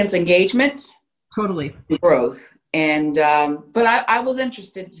works against engagement, totally, growth, and but I was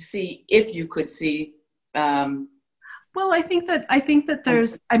interested to see if you could see. Well, I think that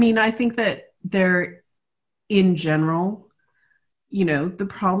there's. I think that there, in general, the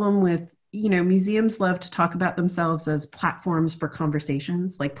problem with. Museums love to talk about themselves as platforms for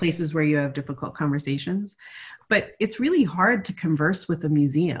conversations, like places where you have difficult conversations, but it's really hard to converse with a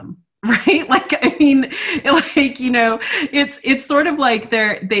museum, right? It's sort of like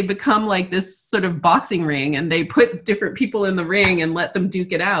they become like this sort of boxing ring, and they put different people in the ring and let them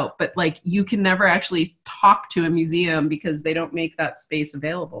duke it out. But like, you can never actually talk to a museum because they don't make that space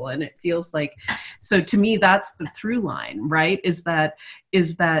available. And it feels like, so to me, that's the through line, right? Is that,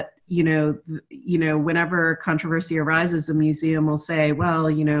 whenever controversy arises, a museum will say, well,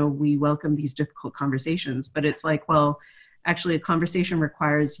 we welcome these difficult conversations, but it's like, well, actually a conversation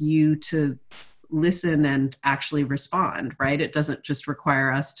requires you to listen and actually respond, right? It doesn't just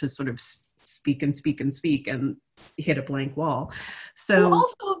require us to sort of speak and speak and speak and hit a blank wall. So well,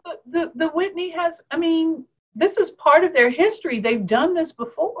 also the Whitney has, I mean, this is part of their history. They've done this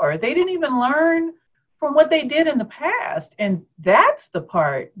before. They didn't even learn from what they did in the past. And that's the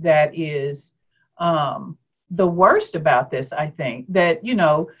part that is the worst about this, I think, that, you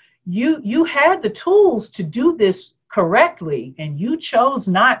know, you had the tools to do this correctly, and you chose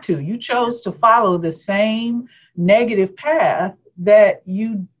not to. You chose to follow the same negative path that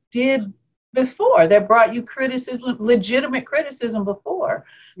you did before, that brought you criticism, legitimate criticism before.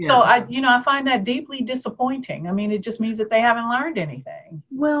 Yeah. So I find that deeply disappointing. I mean, it just means that they haven't learned anything.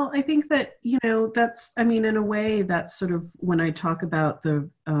 Well, I think that, you know, that's, I mean, in a way, that's sort of when I talk about the,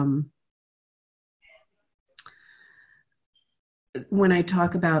 when I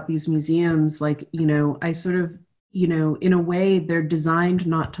talk about these museums, like, you know, I sort of, you know, in a way, they're designed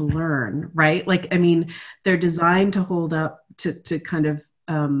not to learn, right? Like, I mean, they're designed to hold up to kind of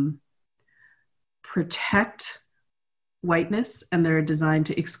protect whiteness, and they're designed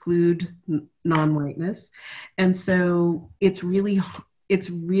to exclude non-whiteness. And so it's really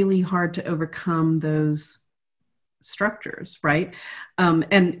hard to overcome those structures, right?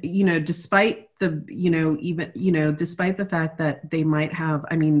 And, you know, despite the, you know, even, you know, despite the fact that they might have,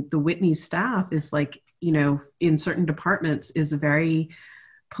 I mean, the Whitney staff is like, you know, in certain departments is a very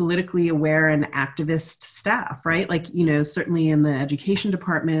politically aware and activist staff, right? Like, you know, certainly in the education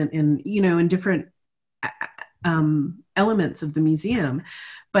department and, you know, in different elements of the museum,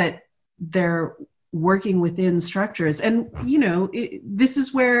 but they're working within structures. And, you know, this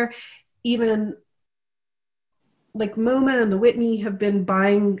is where even like MoMA and the Whitney have been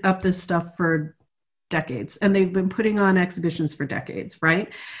buying up this stuff for decades, and they've been putting on exhibitions for decades, right?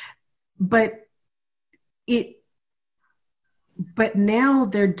 But now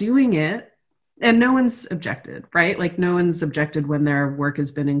they're doing it and no one's objected, right? Like no one's objected when their work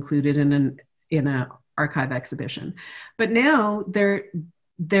has been included in a archive exhibition. But now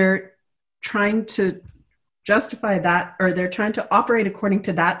they're trying to justify that, or they're trying to operate according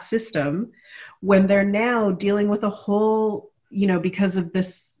to that system when they're now dealing with a whole, you know, because of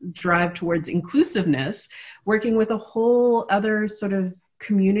this drive towards inclusiveness, working with a whole other sort of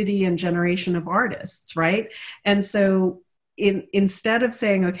community and generation of artists, right? And so instead of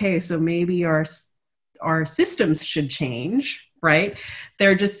saying, okay, so maybe our systems should change, right?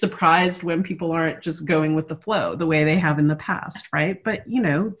 They're just surprised when people aren't just going with the flow the way they have in the past, right? But, you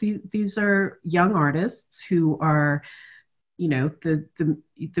know, these are young artists who are, you know,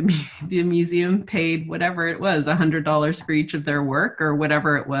 the museum paid whatever it was, $100 for each of their work or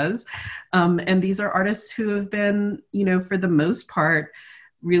whatever it was. And these are artists who have been, you know, for the most part,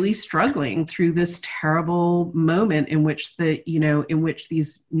 really struggling through this terrible moment in which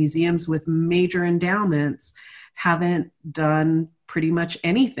these museums with major endowments haven't done pretty much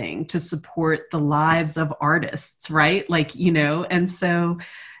anything to support the lives of artists, right? Like, you know, and so,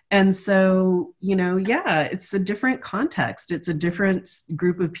 you know, yeah, it's a different context. It's a different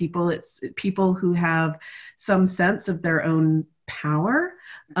group of people. It's people who have some sense of their own power,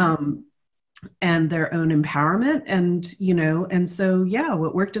 and their own empowerment. And, you know, and so, yeah,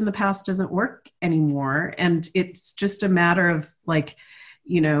 what worked in the past doesn't work anymore. And it's just a matter of like,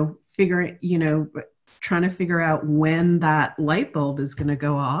 you know, trying to figure out when that light bulb is going to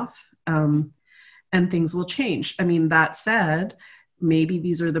go off, and things will change. I mean, that said, maybe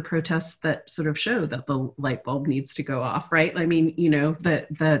these are the protests that sort of show that the light bulb needs to go off, right? I mean, you know,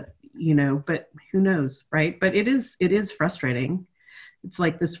 you know, but who knows, right? But it is frustrating. It's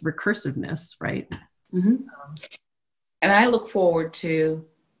like this recursiveness, right? Mm-hmm. And I look forward to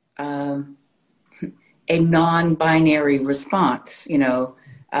a non-binary response, you know,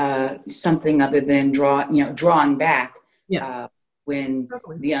 something other than drawing back when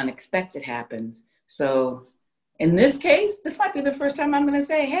the unexpected happens. So in this case, this might be the first time I'm going to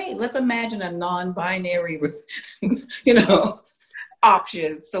say, hey, let's imagine a non-binary, you know,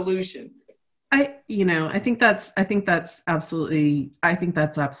 option, solution. I think that's absolutely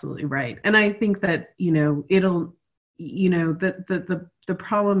right. And I think that, you know, it'll, you know, the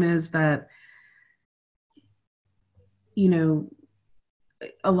problem is that, you know,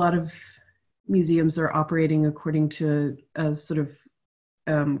 a lot of museums are operating according to a sort of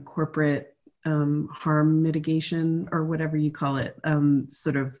corporate harm mitigation, or whatever you call it,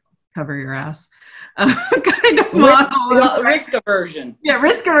 sort of cover your ass kind of model. Risk aversion. Yeah,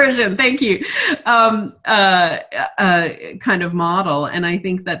 risk aversion. Thank you. Kind of model. And I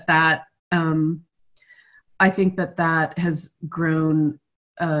think that has grown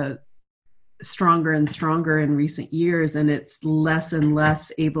stronger and stronger in recent years, and it's less and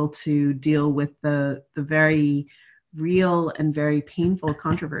less able to deal with the very real and very painful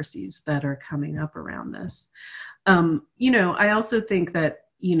controversies that are coming up around this. I also think that,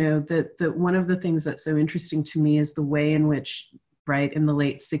 that one of the things that's so interesting to me is the way in which, right, in the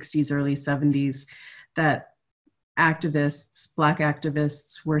late 60s, early 70s, that activists, Black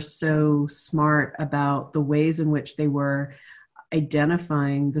activists, were so smart about the ways in which they were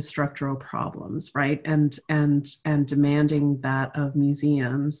identifying the structural problems, right, and demanding that of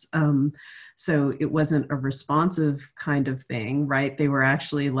museums. So it wasn't a responsive kind of thing, right? They were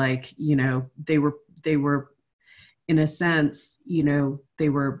actually like, they were in a sense, they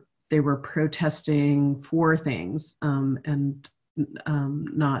were protesting for things, and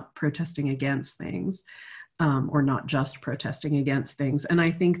not protesting against things, or not just protesting against things. And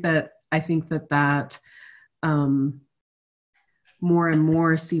I think that more and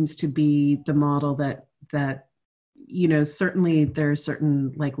more seems to be the model that certainly there are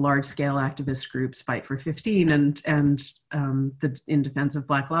certain like large scale activist groups, Fight for 15 and the In Defense of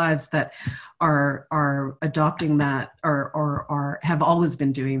Black Lives, that are adopting that or have always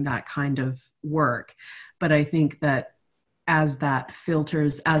been doing that kind of work. But I think that as that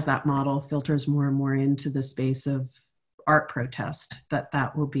model filters more and more into the space of art protest,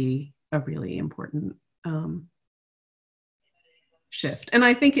 that will be a really important shift. And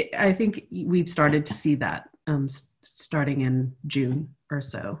I think we've started to see that starting in June or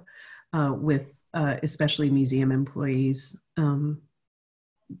so, with especially museum employees, kind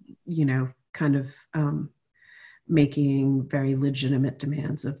of making very legitimate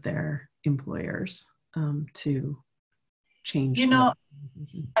demands of their employers to change.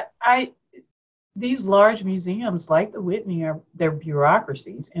 These large museums like the Whitney they're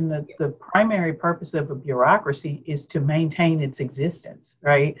bureaucracies, and the primary purpose of a bureaucracy is to maintain its existence,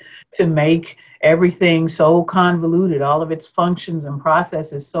 right? To make everything so convoluted, all of its functions and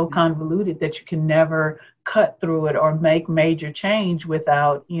processes so convoluted that you can never cut through it or make major change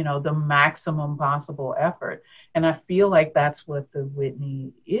without, the maximum possible effort. And I feel like that's what the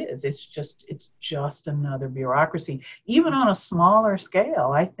Whitney is. It's just another bureaucracy. Even on a smaller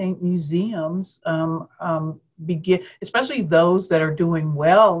scale, I think museums begin, especially those that are doing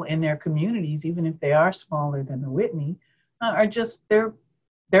well in their communities, even if they are smaller than the Whitney,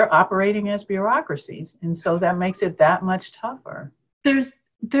 they're operating as bureaucracies. And so that makes it that much tougher.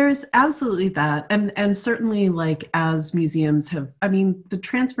 There's absolutely that. And certainly, like, as museums the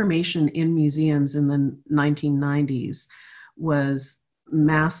transformation in museums in the 1990s was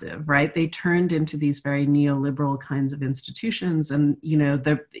massive, right? They turned into these very neoliberal kinds of institutions, and,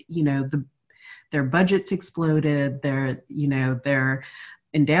 their budgets exploded, their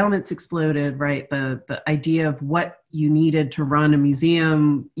endowments exploded, right? The idea of what you needed to run a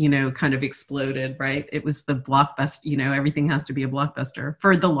museum, kind of exploded, right? It was the blockbuster, everything has to be a blockbuster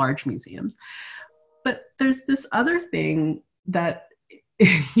for the large museums. But there's this other thing that,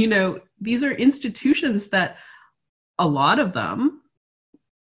 these are institutions that a lot of them,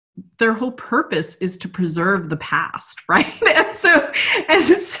 their whole purpose is to preserve the past, right? And so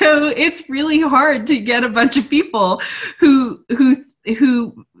it's really hard to get a bunch of people who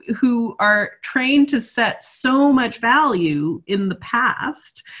are trained to set so much value in the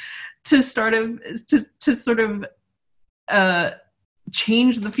past to sort of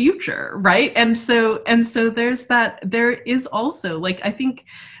change the future, right? And so there is also, like, I think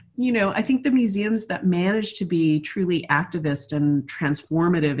the museums that manage to be truly activist and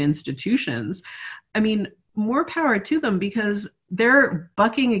transformative institutions, more power to them, because they're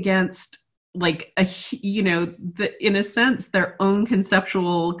bucking against, like, in a sense, their own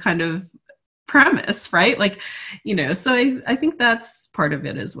conceptual kind of premise, right? Like, so I think that's part of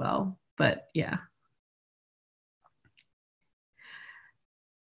it as well. But yeah.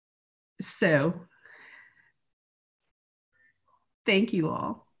 So thank you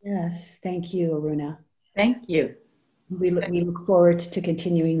all. Yes, thank you, Aruna. Thank you. We look forward to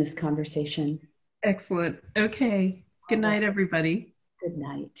continuing this conversation. Excellent. Okay. Good night, everybody. Good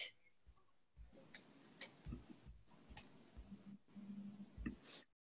night.